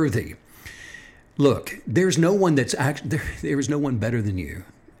is worthy. Look, there's no one there is no one better than you.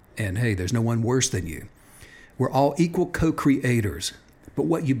 And hey, there's no one worse than you. We're all equal co-creators. But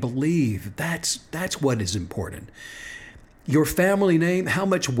what you believe, that's what is important. Your family name, how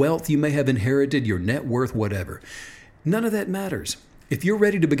much wealth you may have inherited, your net worth, whatever. None of that matters. If you're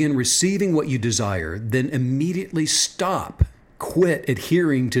ready to begin receiving what you desire, then immediately quit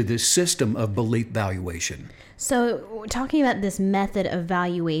adhering to this system of belief valuation. So talking about this method of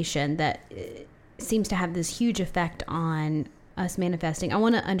valuation that seems to have this huge effect on us manifesting, I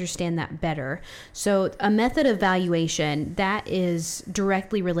want to understand that better. So a method of valuation that is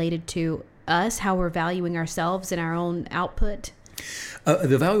directly related to us, how we're valuing ourselves and our own output.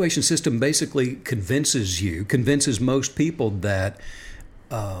 The valuation system basically convinces most people that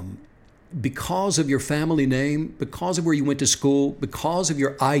because of your family name, because of where you went to school, because of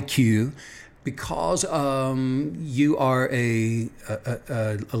your IQ, because you are a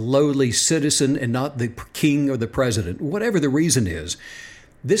lowly citizen and not the king or the president, whatever the reason is,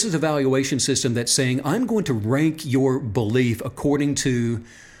 this is a valuation system that's saying, I'm going to rank your belief according to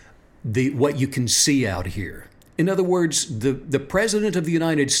what you can see out here. In other words, the President of the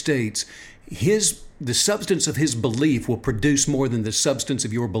United States, the substance of his belief will produce more than the substance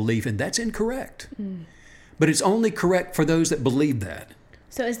of your belief, and that's incorrect. But it's only correct for those that believe that.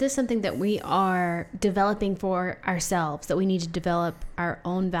 So is this something that we are developing for ourselves, that we need to develop our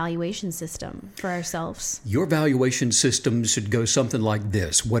own valuation system for ourselves? Your valuation system should go something like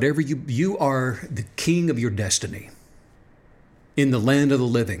this. Whatever you are the king of your destiny in the land of the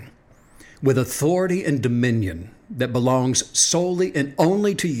living, with authority and dominion that belongs solely and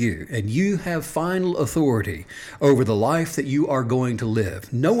only to you, and you have final authority over the life that you are going to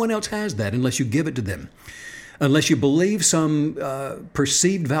live. No one else has that unless you give it to them. Unless you believe some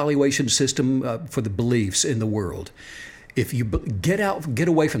perceived valuation system for the beliefs in the world. If you get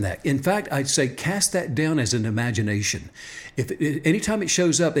away from that. In fact, I'd say cast that down as an imagination. Anytime it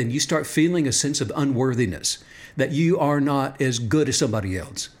shows up and you start feeling a sense of unworthiness, that you are not as good as somebody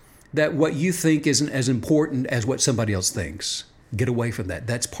else, that what you think isn't as important as what somebody else thinks. Get away from that.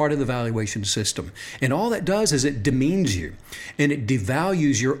 That's part of the valuation system. And all that does is it demeans you and it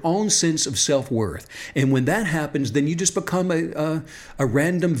devalues your own sense of self-worth. And when that happens, then you just become a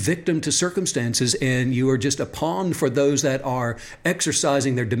random victim to circumstances, and you are just a pawn for those that are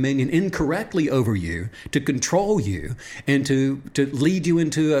exercising their dominion incorrectly over you to control you and to lead you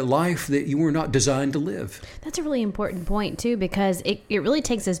into a life that you were not designed to live. That's a really important point too, because it really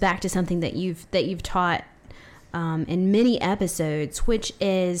takes us back to something that you've taught in many episodes, which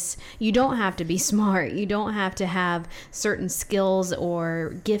is you don't have to be smart. You don't have to have certain skills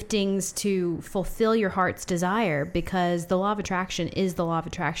or giftings to fulfill your heart's desire, because the law of attraction is the law of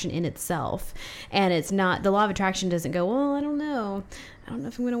attraction in itself. And it's not, the law of attraction doesn't go, well, I don't know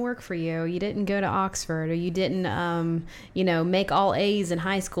if I'm going to work for you. You didn't go to Oxford, or you didn't, make all A's in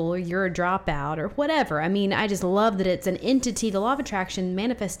high school, or you're a dropout, or whatever. I mean, I just love that it's an entity. The law of attraction,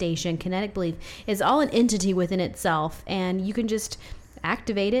 manifestation, kinetic belief is all an entity within itself, and you can just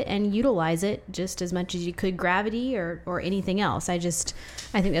activate it and utilize it just as much as you could gravity or anything else. I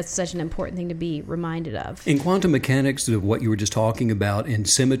think that's such an important thing to be reminded of. In quantum mechanics, of what you were just talking about in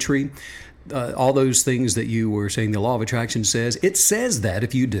symmetry, all those things that you were saying the law of attraction says, it says that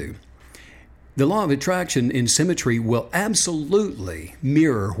if you do. The law of attraction in symmetry will absolutely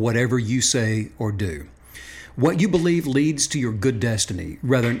mirror whatever you say or do. What you believe leads to your good destiny.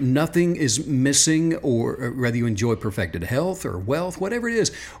 Rather, nothing is missing, or rather you enjoy perfected health or wealth, whatever it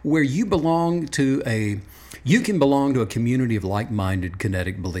is, where you belong to you can belong to a community of like-minded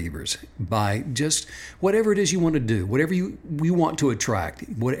kinetic believers by just whatever it is you want to do, whatever you want to attract,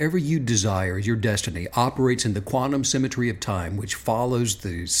 whatever you desire as your destiny operates in the quantum symmetry of time, which follows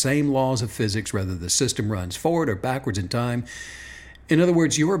the same laws of physics, whether the system runs forward or backwards in time. In other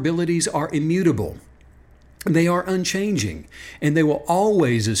words, your abilities are immutable. They are unchanging, and they will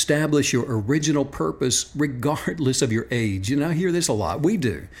always establish your original purpose regardless of your age. I hear this a lot. We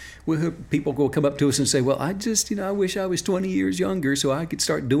do. People will come up to us and say, well, I wish I was 20 years younger so I could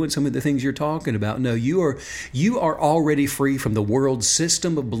start doing some of the things you're talking about. No, you are already free from the world's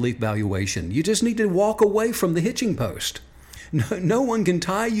system of belief valuation. You just need to walk away from the hitching post. No one can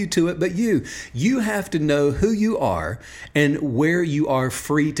tie you to it but you. You have to know who you are and where you are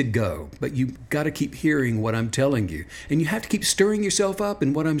free to go. But you've got to keep hearing what I'm telling you. And you have to keep stirring yourself up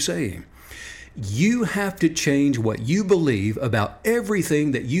in what I'm saying. You have to change what you believe about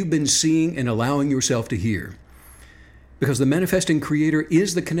everything that you've been seeing and allowing yourself to hear. Because the manifesting creator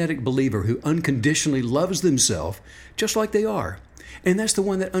is the kinetic believer who unconditionally loves themselves just like they are. And that's the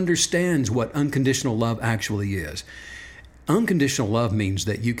one that understands what unconditional love actually is. Unconditional love means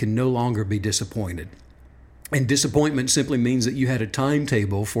that you can no longer be disappointed. And disappointment simply means that you had a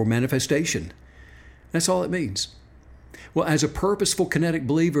timetable for manifestation. That's all it means. Well, as a purposeful kinetic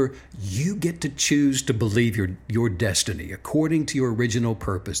believer, you get to choose to believe your destiny according to your original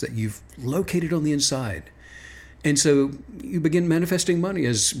purpose that you've located on the inside. And so you begin manifesting money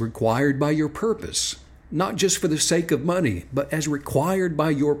as required by your purpose, not just for the sake of money, but as required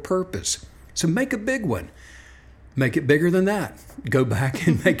by your purpose. So make a big one. Make it bigger than that. Go back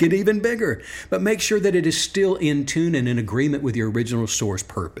and make it even bigger. But make sure that it is still in tune and in agreement with your original source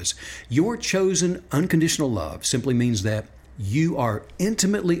purpose. Your chosen unconditional love simply means that you are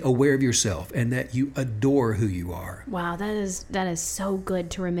intimately aware of yourself and that you adore who you are. Wow, that is so good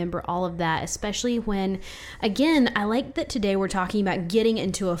to remember all of that, especially when, again, I like that today we're talking about getting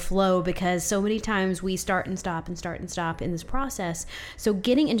into a flow, because so many times we start and stop in this process. So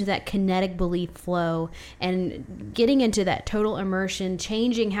getting into that kinetic belief flow and getting into that total immersion,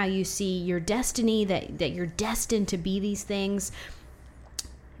 changing how you see your destiny, that you're destined to be these things,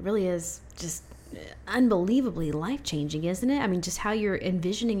 really is just unbelievably life-changing, isn't it? I mean, just how you're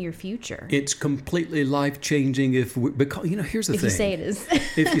envisioning your future. It's completely life-changing because, here's the thing. If you say it is.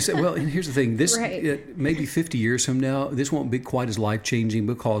 If you say, well, and here's the thing. This, Right. maybe 50 years from now, this won't be quite as life-changing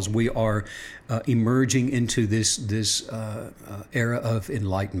because we are emerging into this era of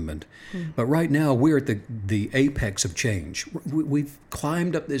enlightenment. But right now, we're at the apex of change. We've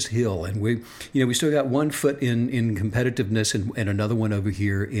climbed up this hill, and we still got one foot in competitiveness and another one over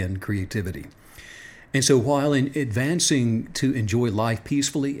here in creativity. And so while in advancing to enjoy life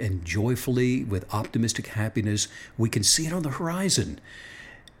peacefully and joyfully with optimistic happiness, we can see it on the horizon.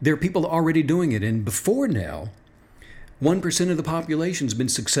 There are people already doing it. And before now, 1% of the population has been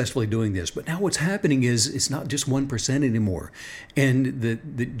successfully doing this. But now what's happening is it's not just 1% anymore. And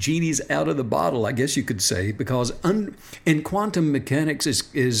the genie's out of the bottle, I guess you could say, because in quantum mechanics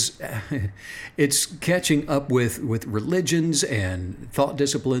is it's catching up with religions and thought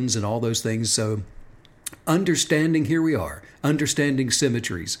disciplines and all those things. So understanding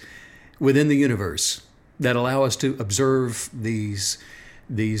symmetries within the universe that allow us to observe these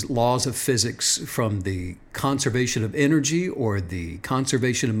laws of physics from the conservation of energy or the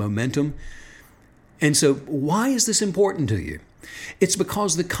conservation of momentum. And so why is this important to you? It's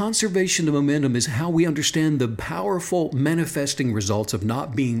because the conservation of momentum is how we understand the powerful manifesting results of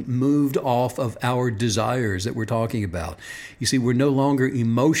not being moved off of our desires that we're talking about. You see, we're no longer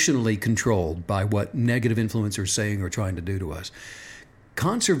emotionally controlled by what negative influence are saying or trying to do to us.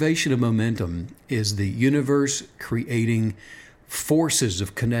 Conservation of momentum is the universe creating forces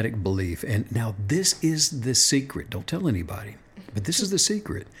of kinetic belief. And now this is the secret. Don't tell anybody, but this is the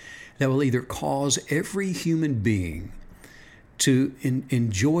secret that will either cause every human being to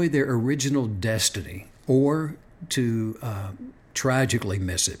enjoy their original destiny or to tragically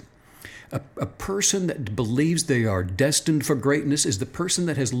miss it. A person that believes they are destined for greatness is the person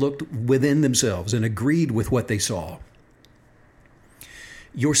that has looked within themselves and agreed with what they saw.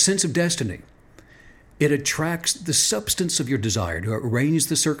 Your sense of destiny, it attracts the substance of your desire to arrange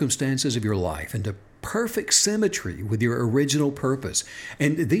the circumstances of your life into perfect symmetry with your original purpose.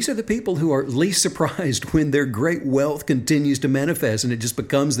 And these are the people who are least surprised when their great wealth continues to manifest and it just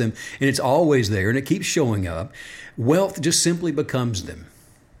becomes them, and it's always there and it keeps showing up. Wealth just simply becomes them.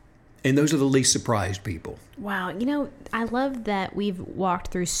 And those are the least surprised people. Wow. I love that we've walked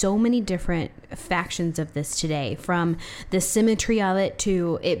through so many different factions of this today, from the symmetry of it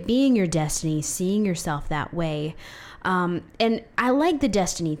to it being your destiny, seeing yourself that way. And I like the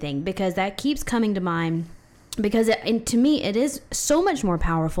destiny thing because that keeps coming to mind, because to me, it is so much more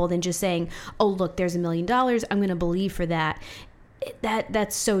powerful than just saying, oh, look, there's $1 million. I'm going to believe for that.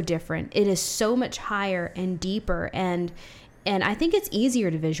 That's so different. It is so much higher and deeper. And I think it's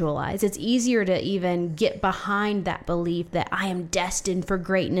easier to visualize. It's easier to even get behind that belief that I am destined for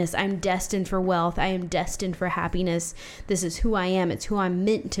greatness. I'm destined for wealth. I am destined for happiness. This is who I am. It's who I'm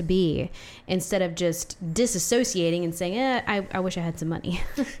meant to be, instead of just disassociating and saying, I wish I had some money.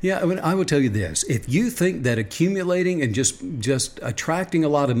 Yeah, I will tell you this. If you think that accumulating and just attracting a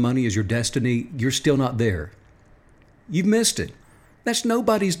lot of money is your destiny, you're still not there. You've missed it. That's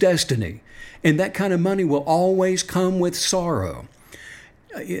nobody's destiny. And that kind of money will always come with sorrow.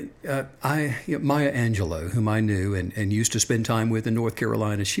 Maya Angelou, whom I knew and used to spend time with in North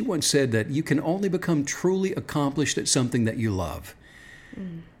Carolina, she once said that you can only become truly accomplished at something that you love.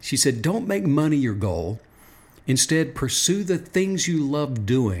 She said, don't make money your goal. Instead, pursue the things you love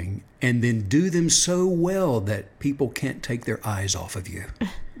doing and then do them so well that people can't take their eyes off of you.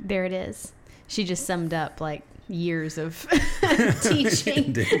 There it is. She just summed up like years of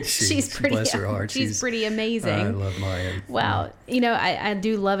teaching. She's pretty, bless her heart. She's pretty amazing. I love Maya. Wow. I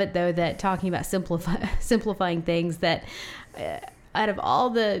do love it, though, that talking about simplifying things, that out of all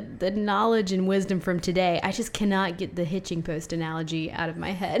the knowledge and wisdom from today, I just cannot get the hitching post analogy out of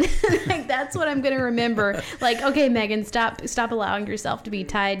my head. Like, that's what I'm going to remember. Like, okay, Megan, stop allowing yourself to be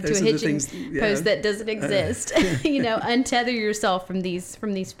tied to a hitching post that doesn't exist. Untether yourself from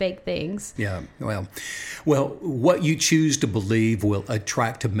these fake things. Yeah. Well, what you choose to believe will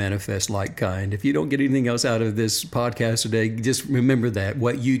attract to manifest like kind. If you don't get anything else out of this podcast today, just remember that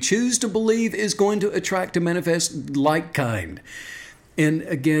what you choose to believe is going to attract to manifest like kind. And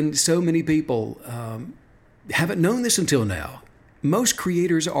again, so many people haven't known this until now. Most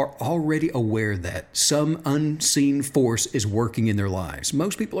creators are already aware that some unseen force is working in their lives.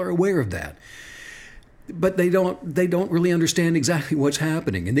 Most people are aware of that. But they don't really understand exactly what's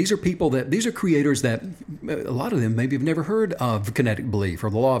happening. And these are creators that a lot of them maybe have never heard of kinetic belief or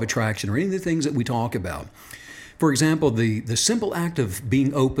the law of attraction or any of the things that we talk about. For example, the simple act of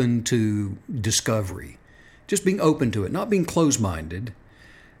being open to discovery, just being open to it, not being closed-minded,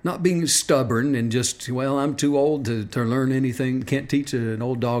 Not being stubborn and just, well, I'm too old to learn anything, can't teach an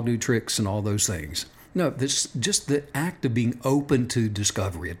old dog new tricks and all those things. No, this just the act of being open to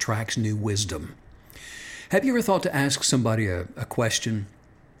discovery attracts new wisdom. Have you ever thought to ask somebody a question,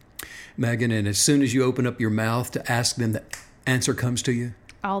 Megan, and as soon as you open up your mouth to ask them, the answer comes to you?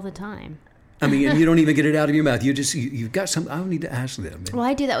 All the time. I mean, and you don't even get it out of your mouth. You've got something, I don't need to ask them. Well,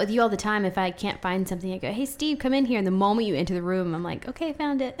 I do that with you all the time. If I can't find something, I go, hey, Steve, come in here. And the moment you enter the room, I'm like, okay,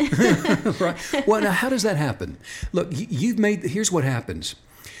 found it. Right. Well, now, how does that happen? Look, here's what happens.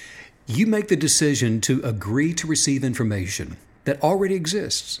 You make the decision to agree to receive information that already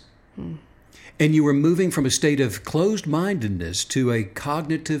exists. And you are moving from a state of closed-mindedness to a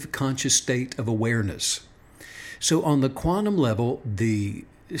cognitive, conscious state of awareness. So on the quantum level, the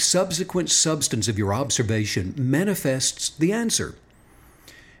subsequent substance of your observation manifests the answer.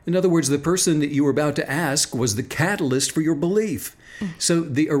 In other words, the person that you were about to ask was the catalyst for your belief. So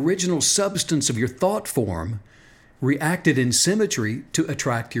the original substance of your thought form reacted in symmetry to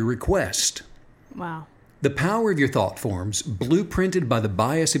attract your request. Wow. The power of your thought forms, blueprinted by the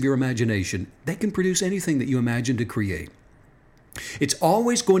bias of your imagination, they can produce anything that you imagine to create. It's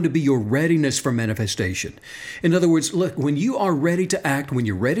always going to be your readiness for manifestation. In other words, look, when you are ready to act, when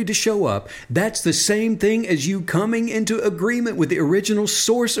you're ready to show up, that's the same thing as you coming into agreement with the original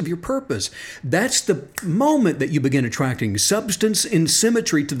source of your purpose. That's the moment that you begin attracting substance in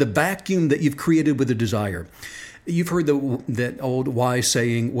symmetry to the vacuum that you've created with a desire. You've heard that old wise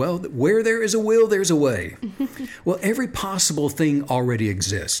saying, well, where there is a will, there's a way. Well, every possible thing already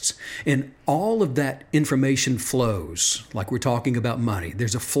exists. And all of that information flows, like we're talking about money.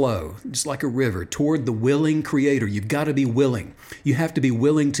 There's a flow, just like a river, toward the willing creator. You've got to be willing. You have to be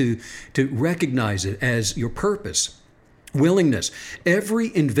willing to recognize it as your purpose. Willingness.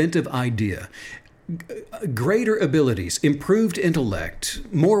 Every inventive idea, greater abilities, improved intellect,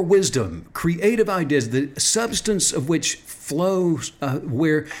 more wisdom, creative ideas, the substance of which flows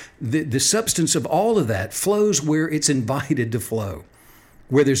where the substance of all of that flows where it's invited to flow,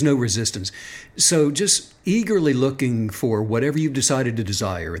 where there's no resistance. So just eagerly looking for whatever you've decided to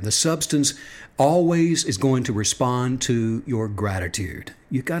desire, and the substance always is going to respond to your gratitude.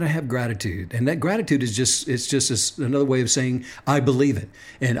 You've got to have gratitude. And that gratitude is just another way of saying, I believe it.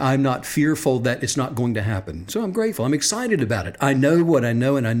 And I'm not fearful that it's not going to happen. So I'm grateful. I'm excited about it. I know what I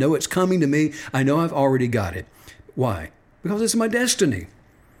know, and I know it's coming to me. I know I've already got it. Why? Because it's my destiny.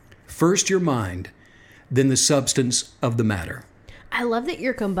 First your mind, then the substance of the matter. I love that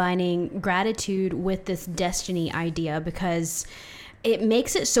you're combining gratitude with this destiny idea, because it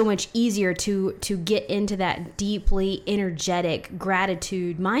makes it so much easier to get into that deeply energetic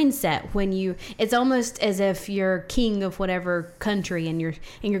gratitude mindset when it's almost as if you're king of whatever country and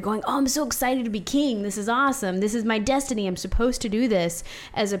you're going, oh, I'm so excited to be king. This is awesome. This is my destiny. I'm supposed to do this,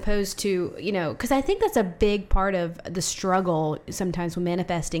 as opposed to, because I think that's a big part of the struggle sometimes when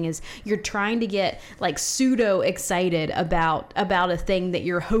manifesting is you're trying to get like pseudo excited about a thing that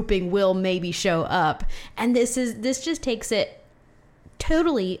you're hoping will maybe show up. And this just takes it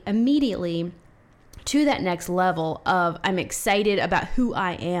totally immediately to that next level of I'm excited about who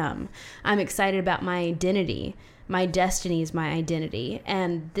I am. I'm excited about my identity. My destiny is my identity.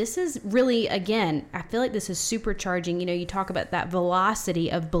 And this is really, again, I feel like this is supercharging. You talk about that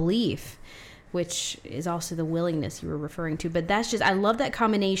velocity of belief, which is also the willingness you were referring to. But that's just, I love that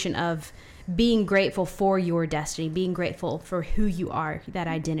combination of being grateful for your destiny, being grateful for who you are, that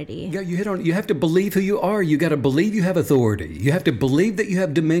identity. Yeah, you hit on. You have to believe who you are. You got to believe you have authority. You have to believe that you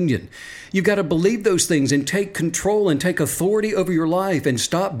have dominion. You've got to believe those things and take control and take authority over your life and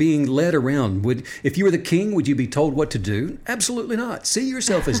stop being led around. If you were the king, would you be told what to do? Absolutely not. See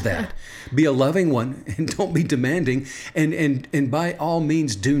yourself as that. Be a loving one and don't be demanding. And by all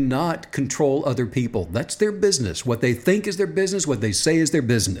means, do not control other people. That's their business. What they think is their business. What they say is their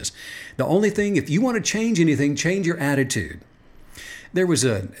business. The only thing, if you want to change anything, change your attitude. There was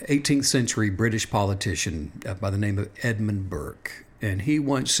an 18th century British politician by the name of Edmund Burke, and he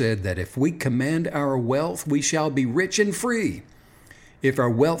once said that if we command our wealth, we shall be rich and free. If our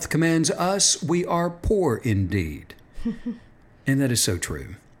wealth commands us, we are poor indeed. And that is so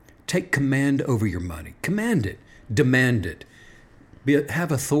true. Take command over your money. Command it. Demand it.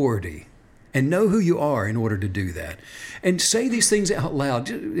 Have authority. And know who you are in order to do that. And say these things out loud.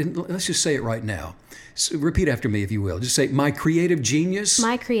 Let's just say it right now. So repeat after me, if you will. Just say, my creative genius.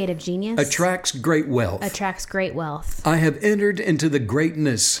 My creative genius. Attracts great wealth. Attracts great wealth. I have entered into the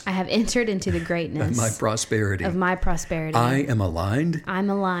greatness. I have entered into the greatness of my prosperity. I am aligned. I'm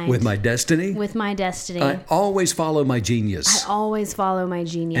aligned with my destiny. With my destiny. I always follow my genius. I always follow my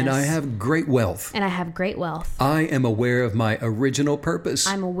genius. And I have great wealth. I am aware of my original purpose.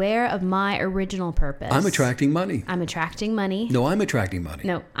 I'm aware of my original purpose. I'm attracting money. I'm attracting money. No, I'm attracting money.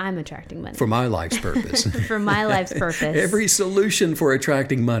 No, I'm attracting money. For my life's purpose. For my life's purpose. Every solution for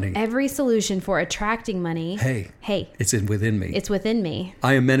attracting money. Every solution for attracting money. Hey. It's within me. It's within me.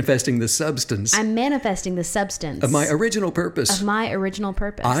 I am manifesting the substance. I'm manifesting the substance. Of my original purpose. Of my original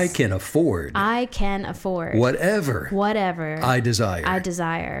purpose. I can afford. Whatever. I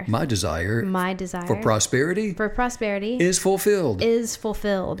desire. My desire. For prosperity. Is fulfilled.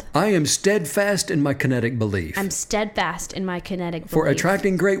 I am steadfast in my kinetic belief. For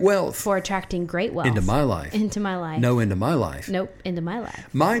attracting great wealth. Into my life. No, into my life. Nope, into my life.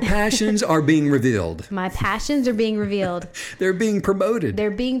 My passions are being revealed. They're being promoted.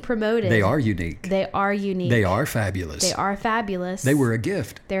 They are unique. They are fabulous. They were a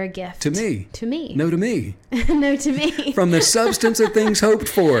gift. They're a gift. To me. No, to me. No, to me. From the substance of things hoped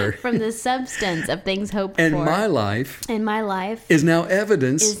for. And my life. Is now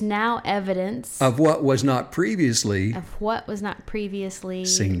evidence. Of what was not previously.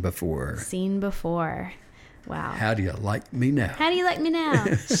 Seen before. Wow. How do you like me now?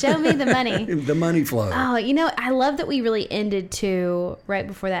 Show me the money. The money flow. Oh, I love that we really ended to, right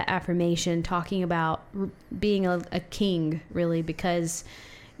before that affirmation, talking about being a king, really, because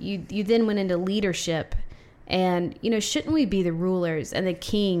you then went into leadership. And, shouldn't we be the rulers and the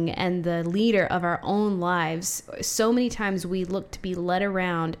king and the leader of our own lives? So many times we look to be led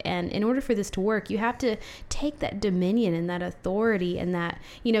around. And in order for this to work, you have to take that dominion and that authority and that,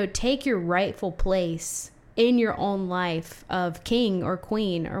 take your rightful place in your own life of king or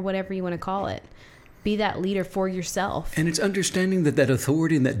queen or whatever you want to call it. Be that leader for yourself. And it's understanding that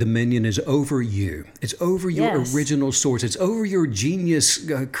authority and that dominion is over you. It's over your original source. It's over your genius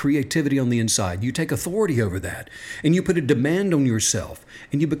creativity on the inside. You take authority over that and you put a demand on yourself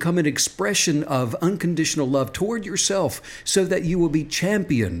and you become an expression of unconditional love toward yourself so that you will be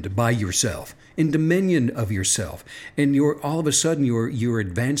championed by yourself. In dominion of yourself, and all of a sudden you're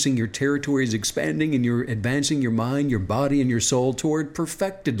advancing, your territory is expanding, and you're advancing your mind, your body, and your soul toward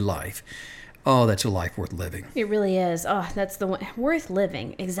perfected life. Oh, that's a life worth living. It really is. Oh, that's the one worth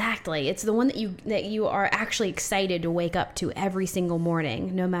living. Exactly. It's the one that you are actually excited to wake up to every single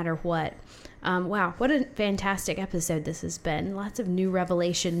morning, no matter what. Wow, what a fantastic episode this has been. Lots of new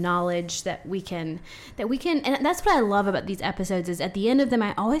revelation knowledge that we can, and that's what I love about these episodes is at the end of them,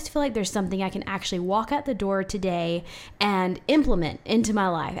 I always feel like there's something I can actually walk out the door today and implement into my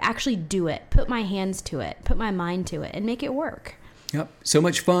life, actually do it, put my hands to it, put my mind to it, and make it work. Yep. So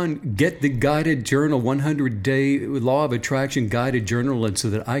much fun. Get the guided journal, 100-day law of attraction guided journal, and so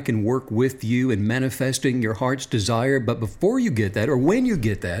that I can work with you in manifesting your heart's desire. But before you get that, or when you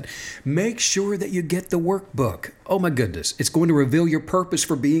get that, make sure that you get the workbook. Oh my goodness. It's going to reveal your purpose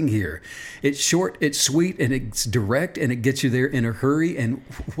for being here. It's short, it's sweet, and it's direct, and it gets you there in a hurry. And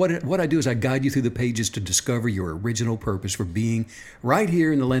what I do is I guide you through the pages to discover your original purpose for being right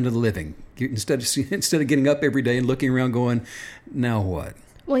here in the land of the living. Instead of getting up every day and looking around going, now what?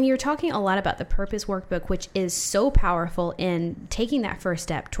 When you're talking a lot about the Purpose Workbook, which is so powerful in taking that first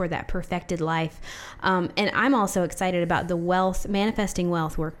step toward that perfected life, and I'm also excited about the Manifesting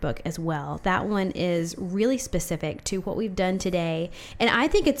Wealth Workbook as well. That one is really specific to what we've done today, and I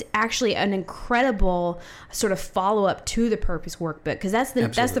think it's actually an incredible sort of follow-up to the Purpose Workbook, because that's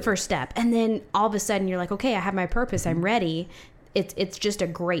the first step. And then all of a sudden you're like, okay, I have my purpose, I'm ready. It's just a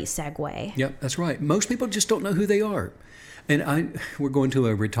great segue. Yep, that's right. Most people just don't know who they are. And we're going to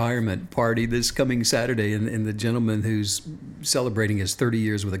a retirement party this coming Saturday, and the gentleman who's celebrating his 30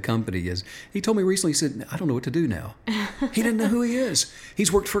 years with a company he told me recently, he said, I don't know what to do now. He didn't know who he is.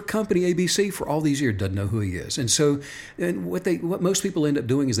 He's worked for a company, ABC, for all these years, doesn't know who he is. And so what most people end up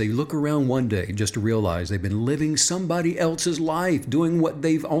doing is they look around one day just to realize they've been living somebody else's life, doing what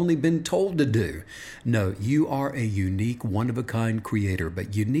they've only been told to do. No, you are a unique, one-of-a-kind creator,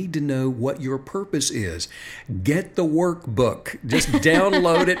 but you need to know what your purpose is. Get the workbook. Just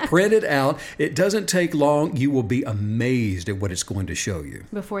download it, print it out. It doesn't take long. You will be amazed at what it's going to show you.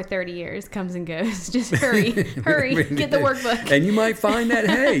 Before 30 years comes and goes. Just hurry, get the workbook. And you might find that,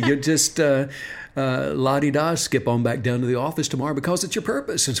 hey, you just la-di-da, skip on back down to the office tomorrow because it's your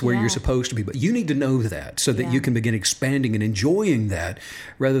purpose. It's where you're supposed to be. But you need to know that so that you can begin expanding and enjoying that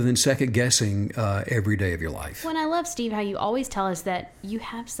rather than second-guessing every day of your life. Well, and I love, Steve, how you always tell us that you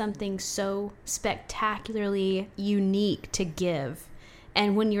have something so spectacularly unique to give.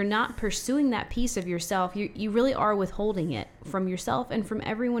 And when you're not pursuing that piece of yourself, you really are withholding it from yourself and from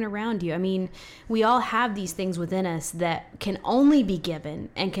everyone around you. I mean, we all have these things within us that can only be given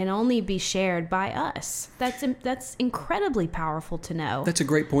and can only be shared by us. That's incredibly powerful to know. That's a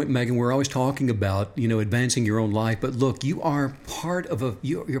great point, Megan. We're always talking about, advancing your own life, but look, you are part of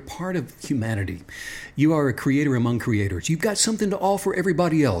you're part of humanity. You are a creator among creators. You've got something to offer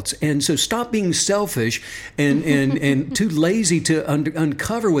everybody else. And so stop being selfish and too lazy to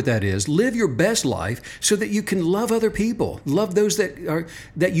uncover what that is. Live your best life so that you can love other people. Love those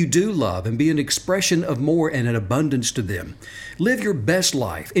that you do love and be an expression of more and an abundance to them. Live your best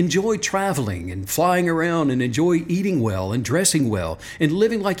life. Enjoy traveling and flying around, and enjoy eating well and dressing well and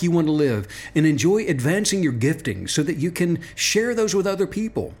living like you want to live, and enjoy advancing your gifting so that you can share those with other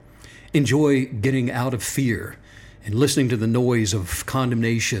people. Enjoy getting out of fear and listening to the noise of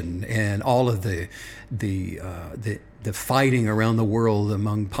condemnation and all of the fighting around the world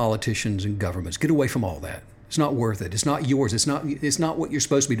among politicians and governments. Get away from all that. It's not worth it. It's not yours. It's not what you're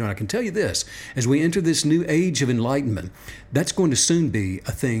supposed to be doing. I can tell you this, as we enter this new age of enlightenment, that's going to soon be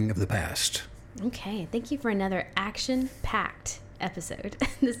a thing of the past. Okay. Thank you for another action-packed episode.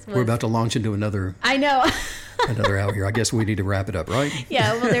 We're about to launch into another... I know. Another hour here. I guess we need to wrap it up, right?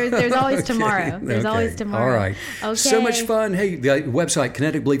 Yeah, well, there's always tomorrow. There's always tomorrow. All right. Okay. So much fun. Hey, the website,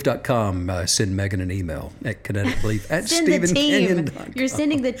 kineticbelief.com. Send Megan an email at kineticbelief@StephenCanyon.com. You're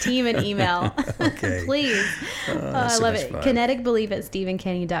sending the team an email. Okay. Please. I love it. Fun.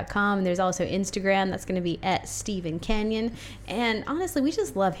 kineticbelief@StephenCanyon.com. And there's also Instagram. That's going to be @StephenCanyon. And honestly, we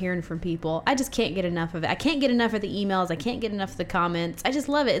just love hearing from people. I just can't get enough of it. I can't get enough of the emails. I can't get enough of the comments. I just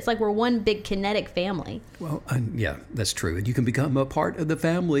love it. It's like we're one big kinetic family. Well, yeah, that's true. And you can become a part of the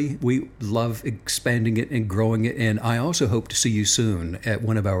family. We love expanding it and growing it. And I also hope to see you soon at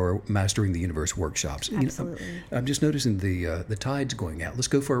one of our Mastering the Universe workshops. Absolutely. I'm just noticing the tide's going out. Let's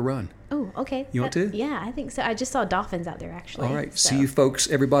go for a run. Oh, okay. You want to? Yeah, I think so. I just saw dolphins out there, actually. All right. So. See you folks.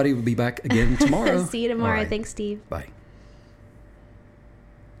 Everybody will be back again tomorrow. See you tomorrow. All right. Thanks, Steve. Bye.